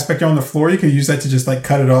broken glass back there on the floor. You could use that to just,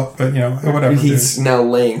 cut it off, but, whatever. He's now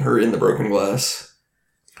laying her in the broken glass.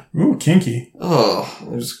 Ooh, kinky. Oh,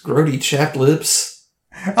 there's grody chapped lips.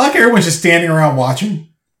 I like how everyone's just standing around watching.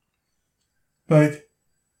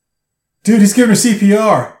 Dude, he's giving her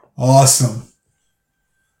CPR. Awesome.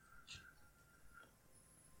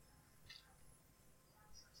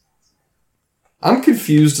 I'm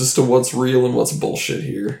confused as to what's real and what's bullshit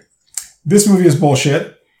here. This movie is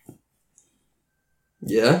bullshit.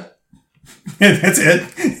 Yeah? Yeah, that's it.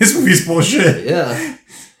 This movie's bullshit. Yeah.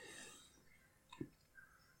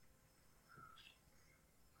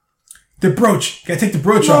 The brooch. Gotta take the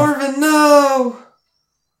brooch off. Marvin, no!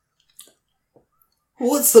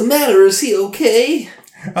 What's the matter? Is he okay?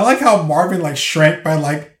 I like how Marvin, shrank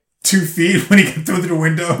by, 2 feet when he got through the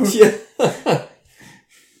window. Yeah.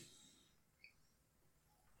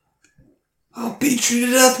 I'll beat you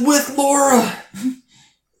to death with Laura.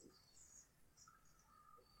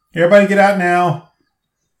 Everybody get out now.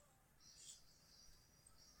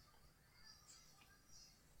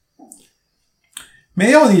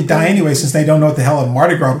 They all need to die anyway since they don't know what the hell a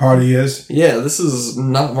Mardi Gras party is. Yeah, this is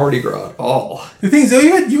not Mardi Gras at all. The thing is,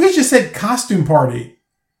 you guys just said costume party.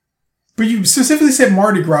 But you specifically said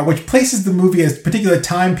Mardi Gras, which places the movie as a particular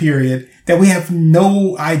time period that we have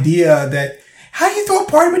no idea that... How do you throw a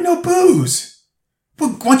party with no booze?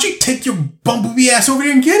 Well, why don't you take your bumblebee ass over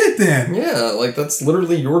there and get it then? Yeah, that's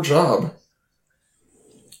literally your job.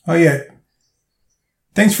 Oh, yeah.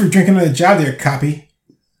 Thanks for drinking on the job there, copy.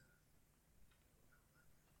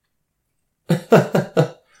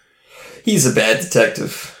 He's a bad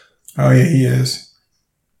detective. Oh, yeah, he is.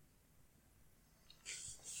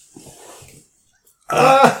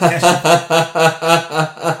 Why?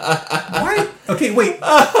 Okay, wait.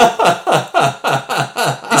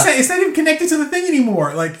 It's not even connected to the thing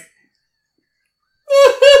anymore.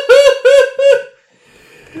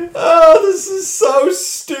 Oh, this is so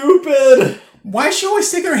stupid. Why is she always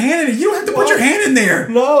sticking her hand in it? You don't have to put your hand in there.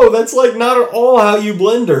 No, that's not at all how you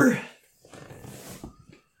blend her.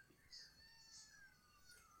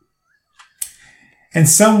 And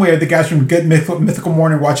somewhere, the guys from Good Mythical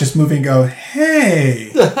Morning watch this movie and go, hey.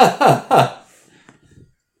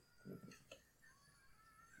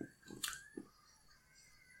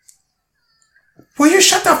 Will you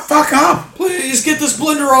shut the fuck up? Please get this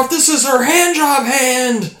blender off. This is her hand job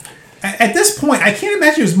hand. At this point, I can't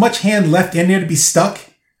imagine there's much hand left in there to be stuck.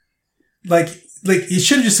 like, you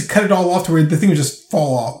should have just cut it all off to where the thing would just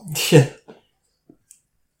fall off. Yeah.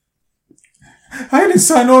 I didn't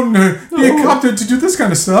sign on to be a cop to do this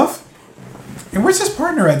kind of stuff. And where's his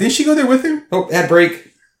partner at? Didn't she go there with him? Oh, ad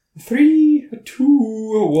break. 3,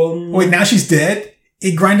 2, 1. Wait, now she's dead?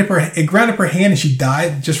 It ground up her hand and she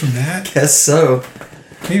died just from that? Guess so.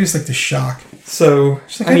 Maybe it's like the shock. So,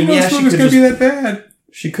 she's like, I mean, yeah, she could be that bad.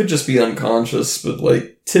 She could just be unconscious, but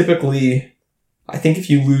like, typically, I think if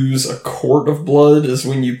you lose a quart of blood is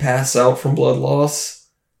when you pass out from blood loss.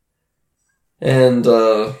 And,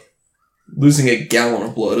 losing a gallon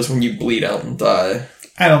of blood is when you bleed out and die.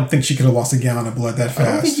 I don't think she could have lost a gallon of blood that fast.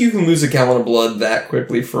 I don't think you can lose a gallon of blood that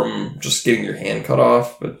quickly from just getting your hand cut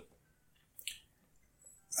off, but...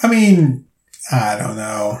 I mean, I don't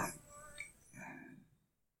know.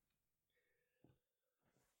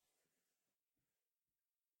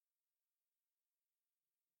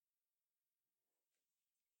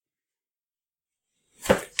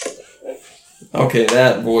 Okay,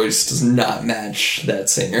 that voice does not match that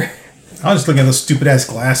singer. I was just looking at those stupid ass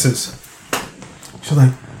glasses. She's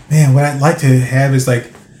like, man, what I'd like to have is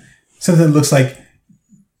like something that looks like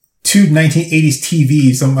two 1980s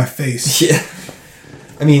TVs on my face. Yeah.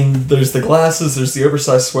 I mean, there's the glasses, there's the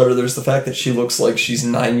oversized sweater, there's the fact that she looks like she's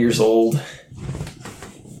 9 years old.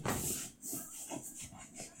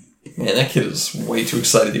 Man, that kid is way too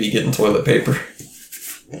excited to be getting toilet paper.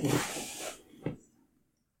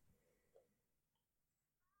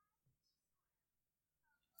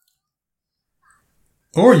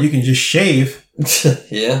 Or you can just shave.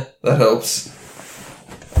 Yeah, that helps.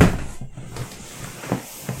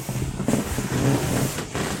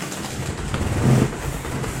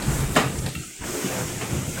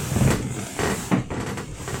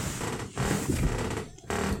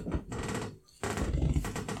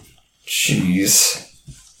 Jeez.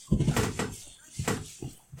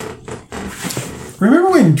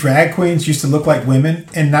 Remember when drag queens used to look like women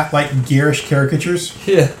and not like garish caricatures?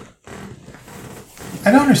 Yeah. I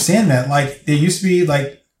don't understand that. Like, there used to be,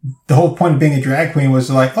 like, the whole point of being a drag queen was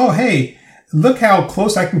like, oh, hey, look how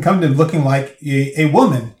close I can come to looking like a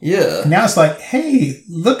woman. Yeah. Now it's like, hey,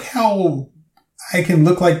 look how I can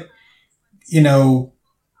look like, you know,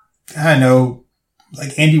 I don't know,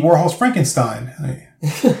 like Andy Warhol's Frankenstein.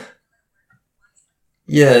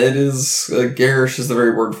 Yeah, it is. Garish is the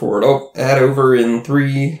very word for it. Oh, add over in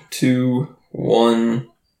 3, 2, 1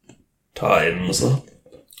 times. Now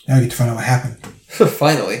I get to find out what happened.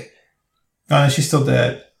 Finally. Oh, no, she's still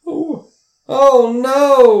dead. Oh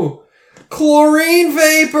no! Chlorine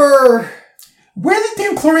vapor! Where did the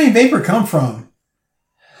damn chlorine vapor come from?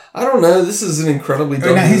 I don't know. This is an incredibly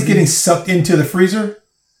dumb now he's movie. getting sucked into the freezer?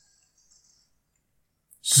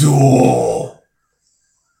 Zool.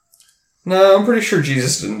 No, I'm pretty sure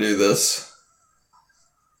Jesus didn't do this.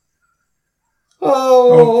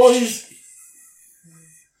 Oh,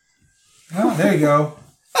 oh, there you go.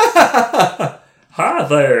 Hi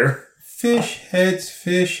there. Fish heads,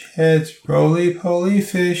 roly-poly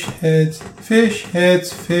fish heads,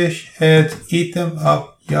 eat them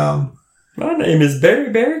up, yum. My name is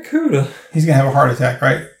Barry Barracuda. He's gonna have a heart attack,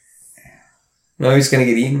 right? No, he's gonna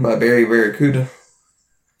get eaten by Barry Barracuda.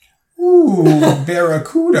 Ooh,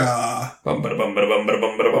 Barracuda. Good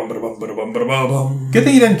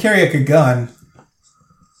thing he doesn't carry a gun.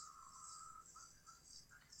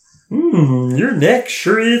 Your neck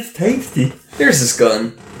sure is tasty. There's his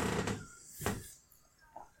gun.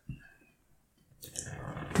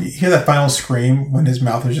 You hear that final scream when his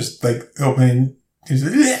mouth is just like open. He's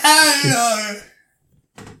like,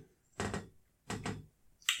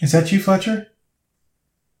 is that you, Fletcher?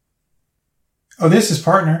 Oh, this is his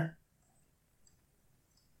partner.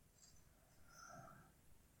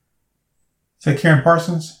 Is that Karen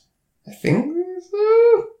Parsons? I think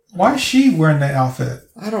so. Why is she wearing that outfit?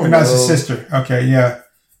 I don't know. No, it's his sister. Okay, yeah.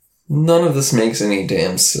 None of this makes any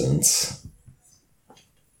damn sense.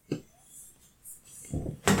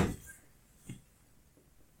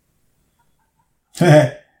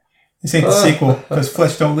 This ain't the sequel because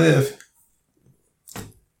Fletch don't live.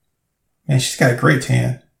 Man, she's got a great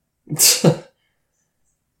tan.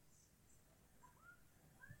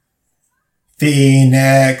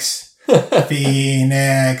 Phoenix.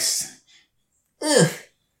 Phoenix. That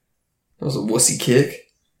was a wussy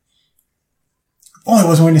kick. Only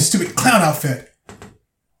wasn't wearing this stupid clown outfit.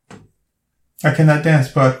 I cannot dance,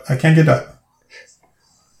 but I can get up.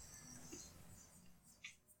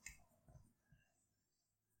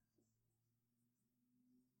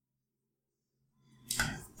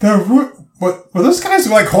 What were those guys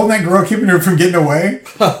like holding that girl, keeping her from getting away?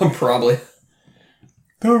 Probably.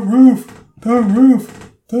 The roof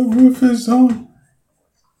is on.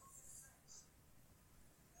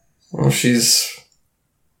 Well, if she's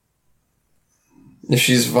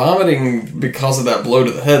vomiting because of that blow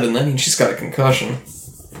to the head, then that means she's got a concussion.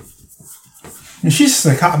 And she's just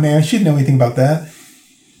a cop, man. She didn't know anything about that.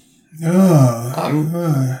 I'm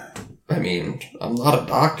not a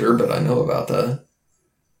doctor, but I know about that.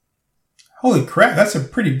 Holy crap, that's a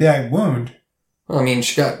pretty bad wound. I mean,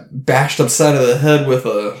 she got bashed upside of the head with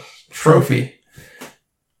a trophy.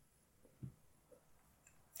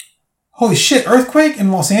 Holy shit, earthquake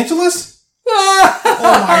in Los Angeles? Oh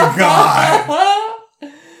my god.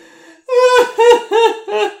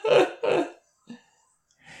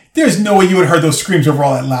 There's no way you would have heard those screams over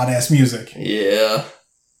all that loud ass music. Yeah.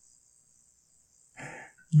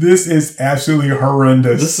 This is absolutely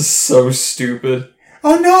horrendous. This is so stupid.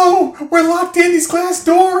 Oh no! We're locked in these glass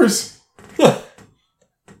doors!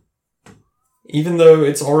 Even though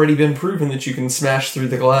it's already been proven that you can smash through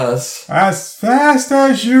the glass. As fast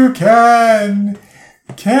as you can!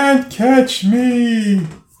 Can't catch me!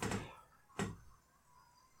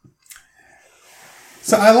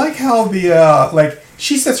 So I like how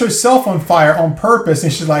she sets herself on fire on purpose,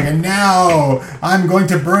 and she's like, and now I'm going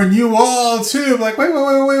to burn you all too. Like,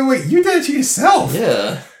 wait, you did it to yourself.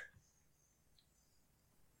 Yeah.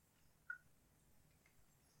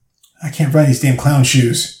 I can't run these damn clown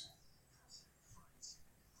shoes.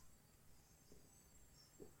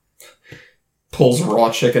 Pulls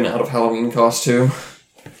raw chicken out of Halloween costume.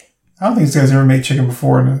 I don't think this guy's ever made chicken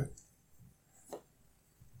before.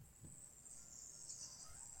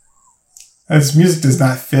 This music does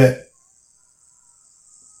not fit.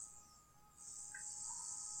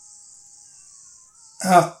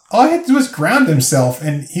 All I had to do was ground himself,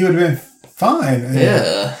 and he would have been fine.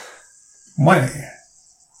 Yeah.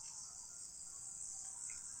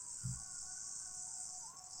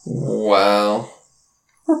 Wow.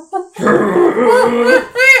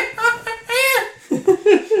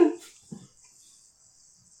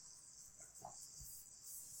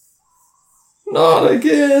 Not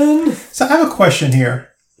again. So I have a question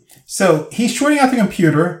here. So he's shorting out the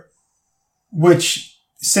computer, which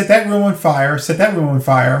set that room on fire.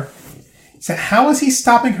 So how is he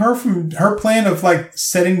stopping her from her plan of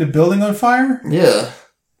setting the building on fire? Yeah.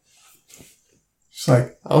 It's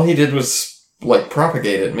like all he did was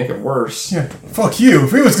propagate it and make it worse. Yeah. Fuck you.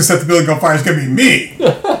 If he was gonna set the building on fire, it's gonna be me.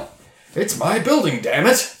 It's my building, damn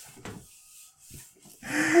it.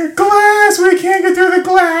 Glass! We can't get through the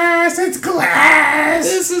glass! It's glass!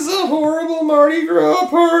 This is a horrible Mardi Gras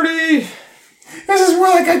party! This is more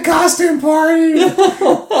like a costume party!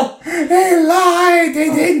 They lied!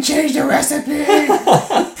 They didn't change the recipe!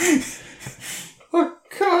 A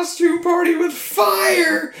costume party with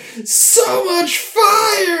fire! So much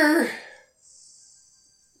fire!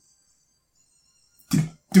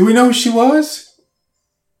 Do we know who she was?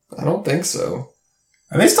 I don't think so.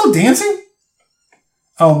 Are they still dancing?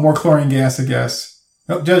 Oh, more chlorine gas, I guess.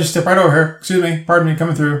 Oh, Judge, step right over here. Excuse me. Pardon me,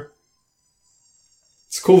 coming through.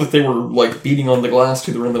 It's cool that they were, beating on the glass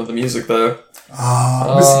to the rhythm of the music, though.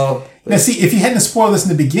 Now, see, if you hadn't spoiled this in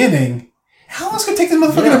the beginning, how long is it going to take this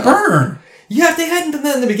motherfucker to burn? Yeah, if they hadn't done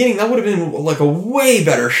that in the beginning, that would have been, a way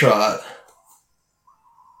better shot.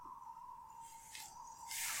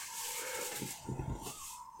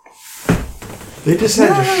 They just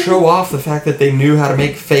had to show off the fact that they knew how to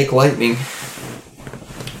make fake lightning.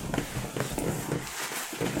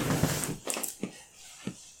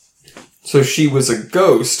 So she was a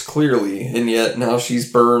ghost, clearly, and yet now she's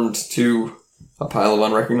burned to a pile of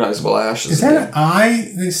unrecognizable ashes. Is that an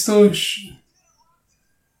eye? They still...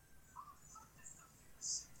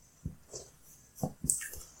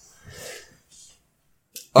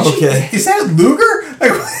 Okay. Is that Luger?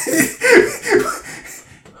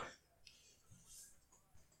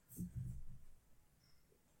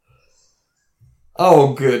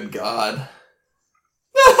 Oh, good God.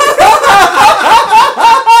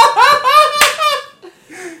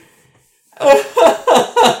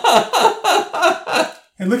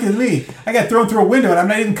 And look at me. I got thrown through a window and I'm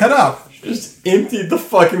not even cut up. Just emptied the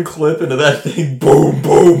fucking clip into that thing. Boom,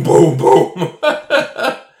 boom, boom, boom.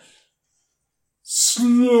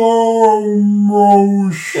 Slow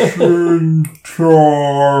motion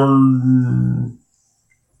time.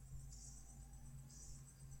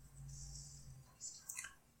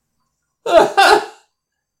 I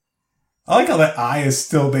like how that eye is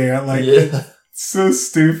still there. Yeah. So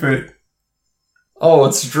stupid. Oh,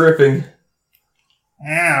 it's dripping.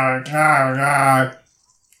 Oh, God.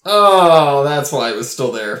 Oh, that's why it was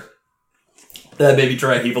still there. That made me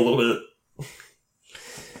try to heave a little bit.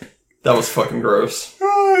 That was fucking gross.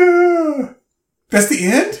 That's the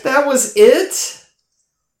end? That was it?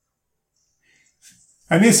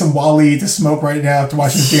 I need some Wally to smoke right now to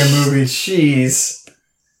watch this damn movie. Jeez.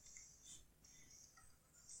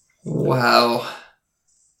 Wow.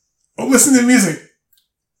 Oh, listen to the music.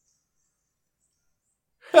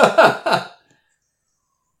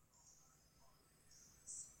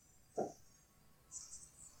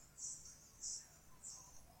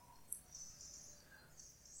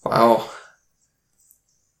 Wow.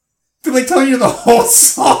 They're like telling you the whole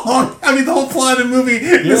song. I mean, the whole plot of the movie.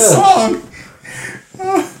 The song.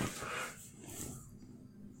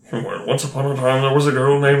 Well, once upon a time, there was a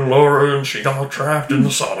girl named Laura, and she got trapped in the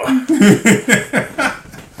sauna.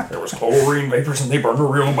 There was chlorine vapors, and they burned her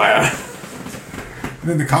real bad. And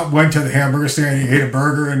then the cop went to the hamburger stand and he ate a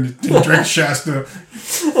burger and drank Shasta.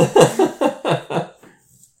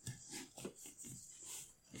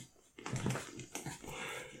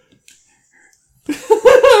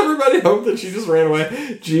 Everybody hoped that she just ran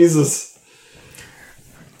away. Jesus.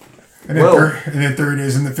 And then 30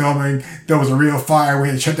 days in the filming, there was a real fire. We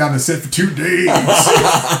had to shut down the set for 2 days.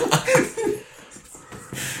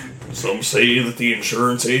 Some say that the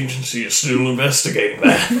insurance agency is still investigating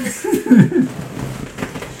that.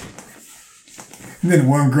 And then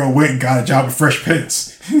one girl went and got a job at Fresh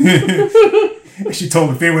Prince. And she told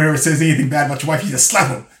him if anyone ever says anything bad about your wife, you just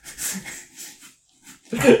slap him.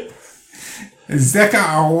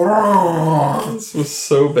 Zeka. This was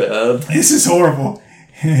so bad. This is horrible.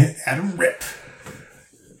 Adam Rip.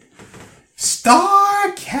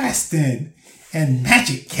 Star casting and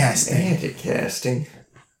magic casting. Magic casting.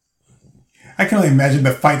 I can only imagine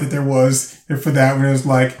the fight that there was for that when it was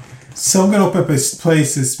like, so I'm going to open up this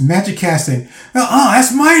place, this magic casting.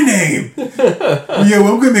 That's my name. Yeah,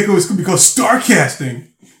 what I'm going to make it was going to be called Star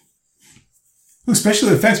Casting. Ooh, special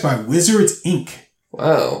effects by Wizards Inc.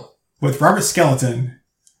 Wow. With Robert Skeleton.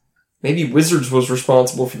 Maybe Wizards was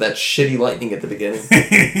responsible for that shitty lightning at the beginning.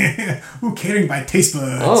 Ooh, catering by Taste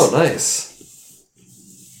Buds. Oh, nice.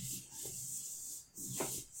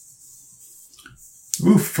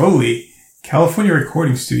 Ooh, Foley. California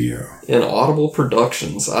Recording Studio. In Audible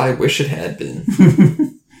Productions. I wish it had been.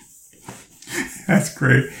 That's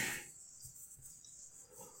great.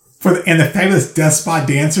 And the fabulous Death Spot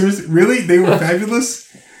dancers. Really? They were fabulous?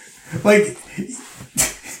 Like...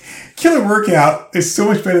 Killer Workout is so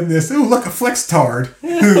much better than this. Ooh, look, a flex tard.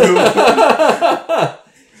 Looking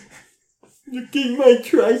my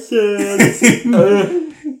triceps.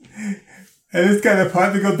 And it's got a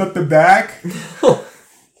pipe that goes up the back.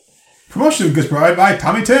 Promotion goods provided by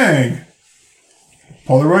Tommy Tang.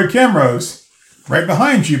 Polaroid cameras. Right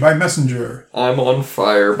behind you by Messenger. I'm on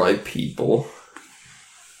fire by people.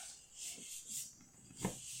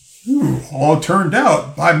 Ooh, all turned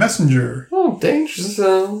out by Messenger. Oh, Danger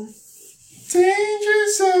Zone. Danger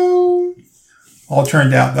Zone. All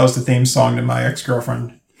turned out. That was the theme song to my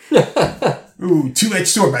ex-girlfriend. Ooh, Two-Edged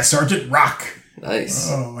Sword by Sergeant Rock.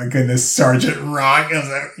 Nice. Oh my goodness, Sergeant Rock.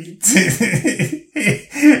 He's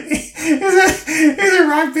a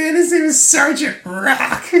rock band. His name is Sergeant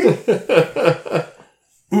Rock. Ooh,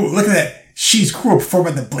 look at that. She's Cool performed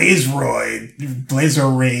by the Blazeroid.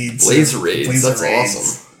 Blazeraids. Blazeraids. That's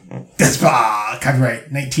awesome. That's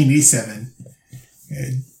copyright 1987.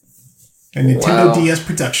 A Nintendo DS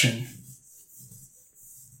production.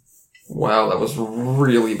 Wow, that was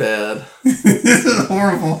really bad. This is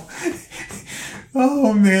horrible.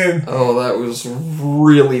 Oh man. Oh, that was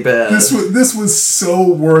really bad. This was so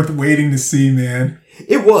worth waiting to see, man.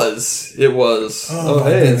 It was. Oh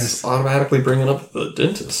hey, goodness. It's automatically bringing up the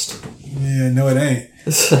dentist. Yeah, no, it ain't.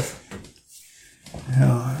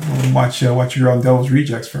 Watch your own Devil's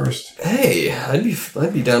Rejects first. Hey, I'd be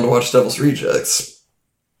down to watch Devil's Rejects.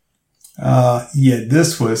 Yeah,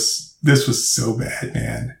 this was so bad,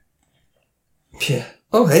 man. Yeah.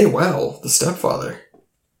 Oh, hey, wow, the Stepfather,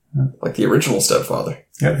 like the original Stepfather.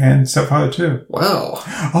 Yep, and Stepfather 2. Wow.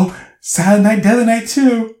 Oh, Silent Night, Deadly Night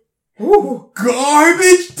 2. Ooh.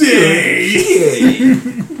 Garbage Day.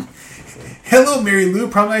 Hello, Mary Lou,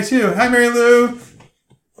 Prom Night 2. Hi, Mary Lou.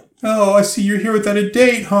 Oh, I see you're here without a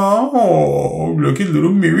date, huh? Oh, look at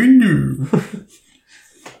little Mary Lou.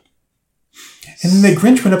 And then the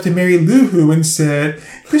Grinch went up to Mary Lou Who and said,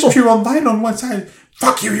 "This tree will light on one side.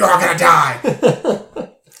 Fuck you, you're all gonna die."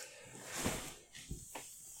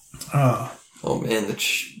 Oh man, the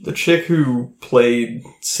chick who played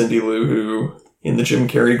Cindy Lou Who in the Jim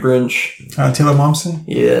Carrey Grinch. Taylor Momsen?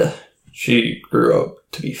 Yeah, she grew up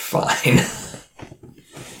to be fine.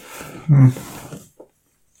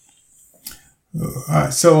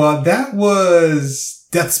 So that was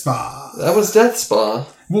Death Spa. That was Death Spa.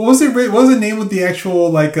 What was it? What was the name of the actual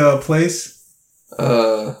place?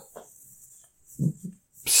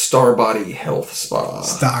 Starbody Health Spa.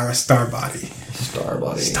 Starbody.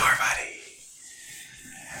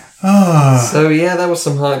 So yeah, that was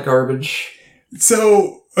some hot garbage.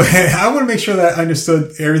 So I want to make sure that I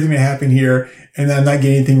understood everything that happened here and that I'm not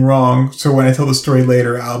getting anything wrong. So when I tell the story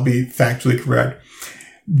later, I'll be factually correct.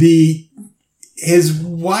 His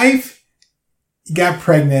wife got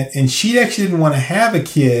pregnant and she actually didn't want to have a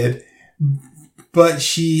kid, but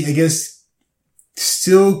she, I guess,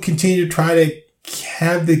 still continued to try to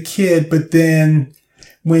have the kid. But then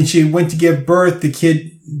when she went to give birth,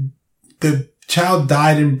 the child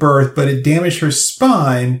died in birth, but it damaged her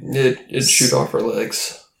spine. It shoot off her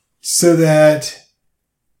legs. So that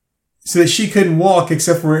she couldn't walk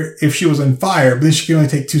except for if she was on fire, but then she could only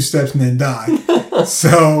take 2 steps and then die.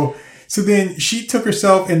 So then she took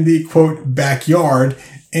herself in the, quote, backyard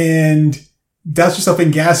and doused herself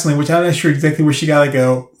in gasoline, which I'm not sure exactly where she got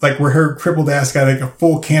where her crippled ass got a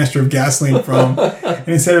full canister of gasoline from, and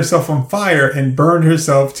then set herself on fire and burned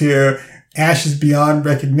herself to ashes beyond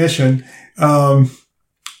recognition.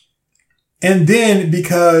 And then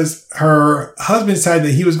because her husband decided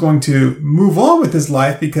that he was going to move on with his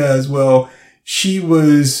life because, well, she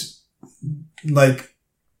was like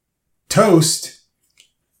toast,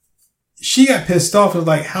 she got pissed off and was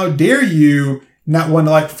like, how dare you not want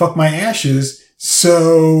to fuck my ashes?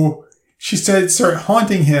 So she started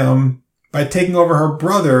haunting him by taking over her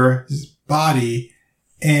brother's body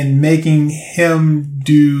and making him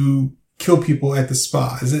kill people at the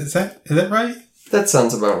spa. Is that right? That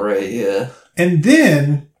sounds about right, yeah. And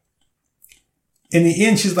then in the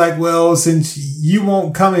end, she's like, well, since you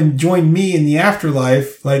won't come and join me in the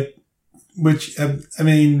afterlife, no,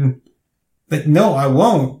 I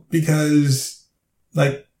won't because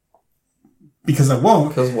I won't.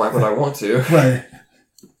 Because why would I want to? Right.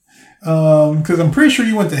 Because I'm pretty sure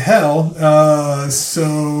you went to hell.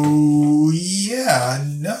 So yeah,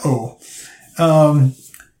 no.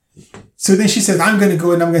 So then she says, I'm going to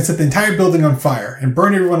go and I'm going to set the entire building on fire and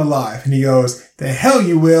burn everyone alive. And he goes, the hell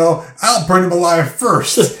you will. I'll burn them alive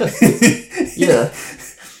first. Yeah.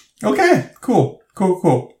 Okay, cool.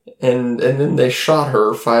 And then they shot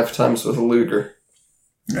her 5 times with a Luger.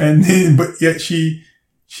 And then, but yet she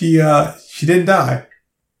didn't die.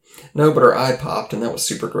 No, but her eye popped and that was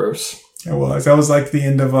super gross. It was. That was like the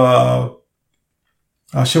end of, what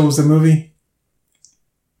was the movie?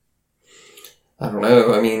 I don't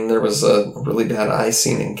know. I mean, there was a really bad eye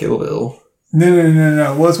scene in Kill Bill.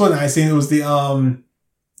 No. Well, it wasn't eye scene. It was the,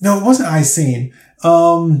 no, it wasn't eye scene.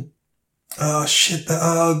 The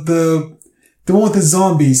one with the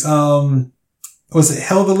zombies. Was it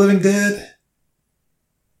Hell of the Living Dead?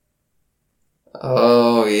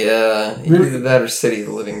 Oh, yeah. Either that or City of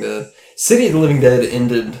the Living Dead. City of the Living Dead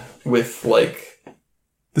ended with,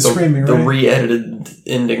 the screaming, right? The re-edited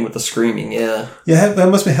ending with the screaming, yeah. Yeah, that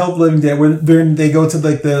must be Hell of the Living Dead, where they go to,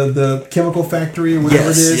 the chemical factory or whatever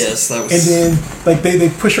it is. Yes, that was... And then, they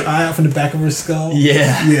push her eye out from the back of her skull.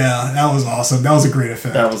 Yeah. Yeah, that was awesome. That was a great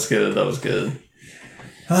effect. That was good.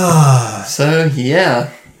 So, yeah.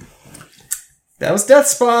 That was Death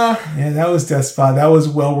Spa. Yeah, that was Death Spa. That was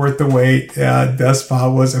well worth the wait. Death Spa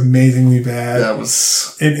was amazingly bad. That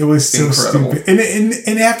was and it was so incredible. Stupid.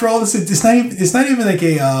 And after all this, it's not even like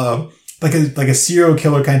a serial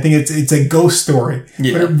killer kind of thing. It's a ghost story,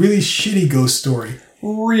 yeah. But a really shitty ghost story.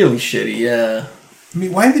 Really shitty, yeah. I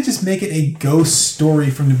mean, why did they just make it a ghost story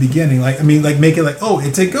from the beginning? Make it oh,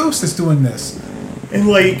 it's a ghost that's doing this, and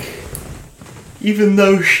even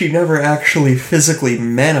though she never actually physically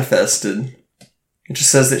manifested. It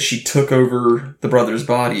just says that she took over the brother's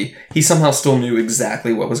body. He somehow still knew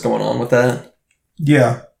exactly what was going on with that.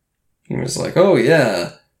 Yeah. He was like, oh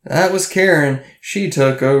yeah, that was Karen. She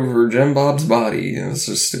took over Jim Bob's body. It was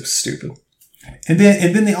just stupid. And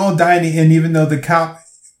then they all die in the end, even though the cop,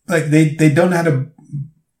 they don't know how to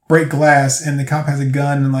break glass and the cop has a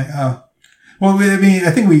gun and oh. Well, I mean,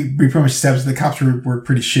 I think we pretty much established the cops were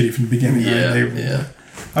pretty shitty from the beginning. Yeah, right? Yeah.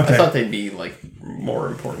 Okay. I thought they'd be more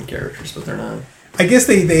important characters, but they're not. I guess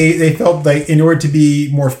they felt in order to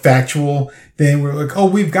be more factual, they were like, oh,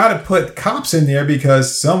 we've got to put cops in there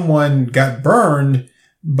because someone got burned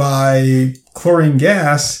by chlorine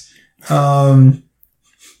gas. Which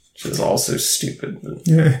is also stupid.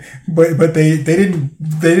 Yeah, but they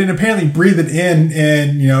didn't apparently breathe it in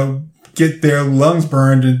and get their lungs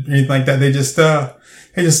burned and anything like that. They just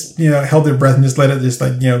held their breath and just let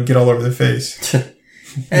it get all over their face.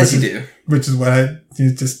 As you do. Which is what I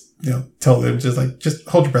just. Tell them just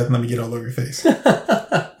hold your breath and let me get all over your face.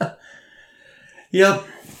 Yep.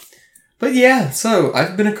 But yeah, so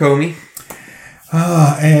I've been a Comey.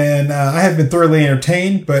 And I have been thoroughly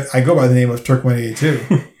entertained, but I go by the name of Turk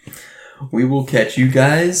 182. We will catch you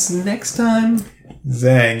guys next time.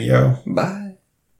 Zang, yo. Bye.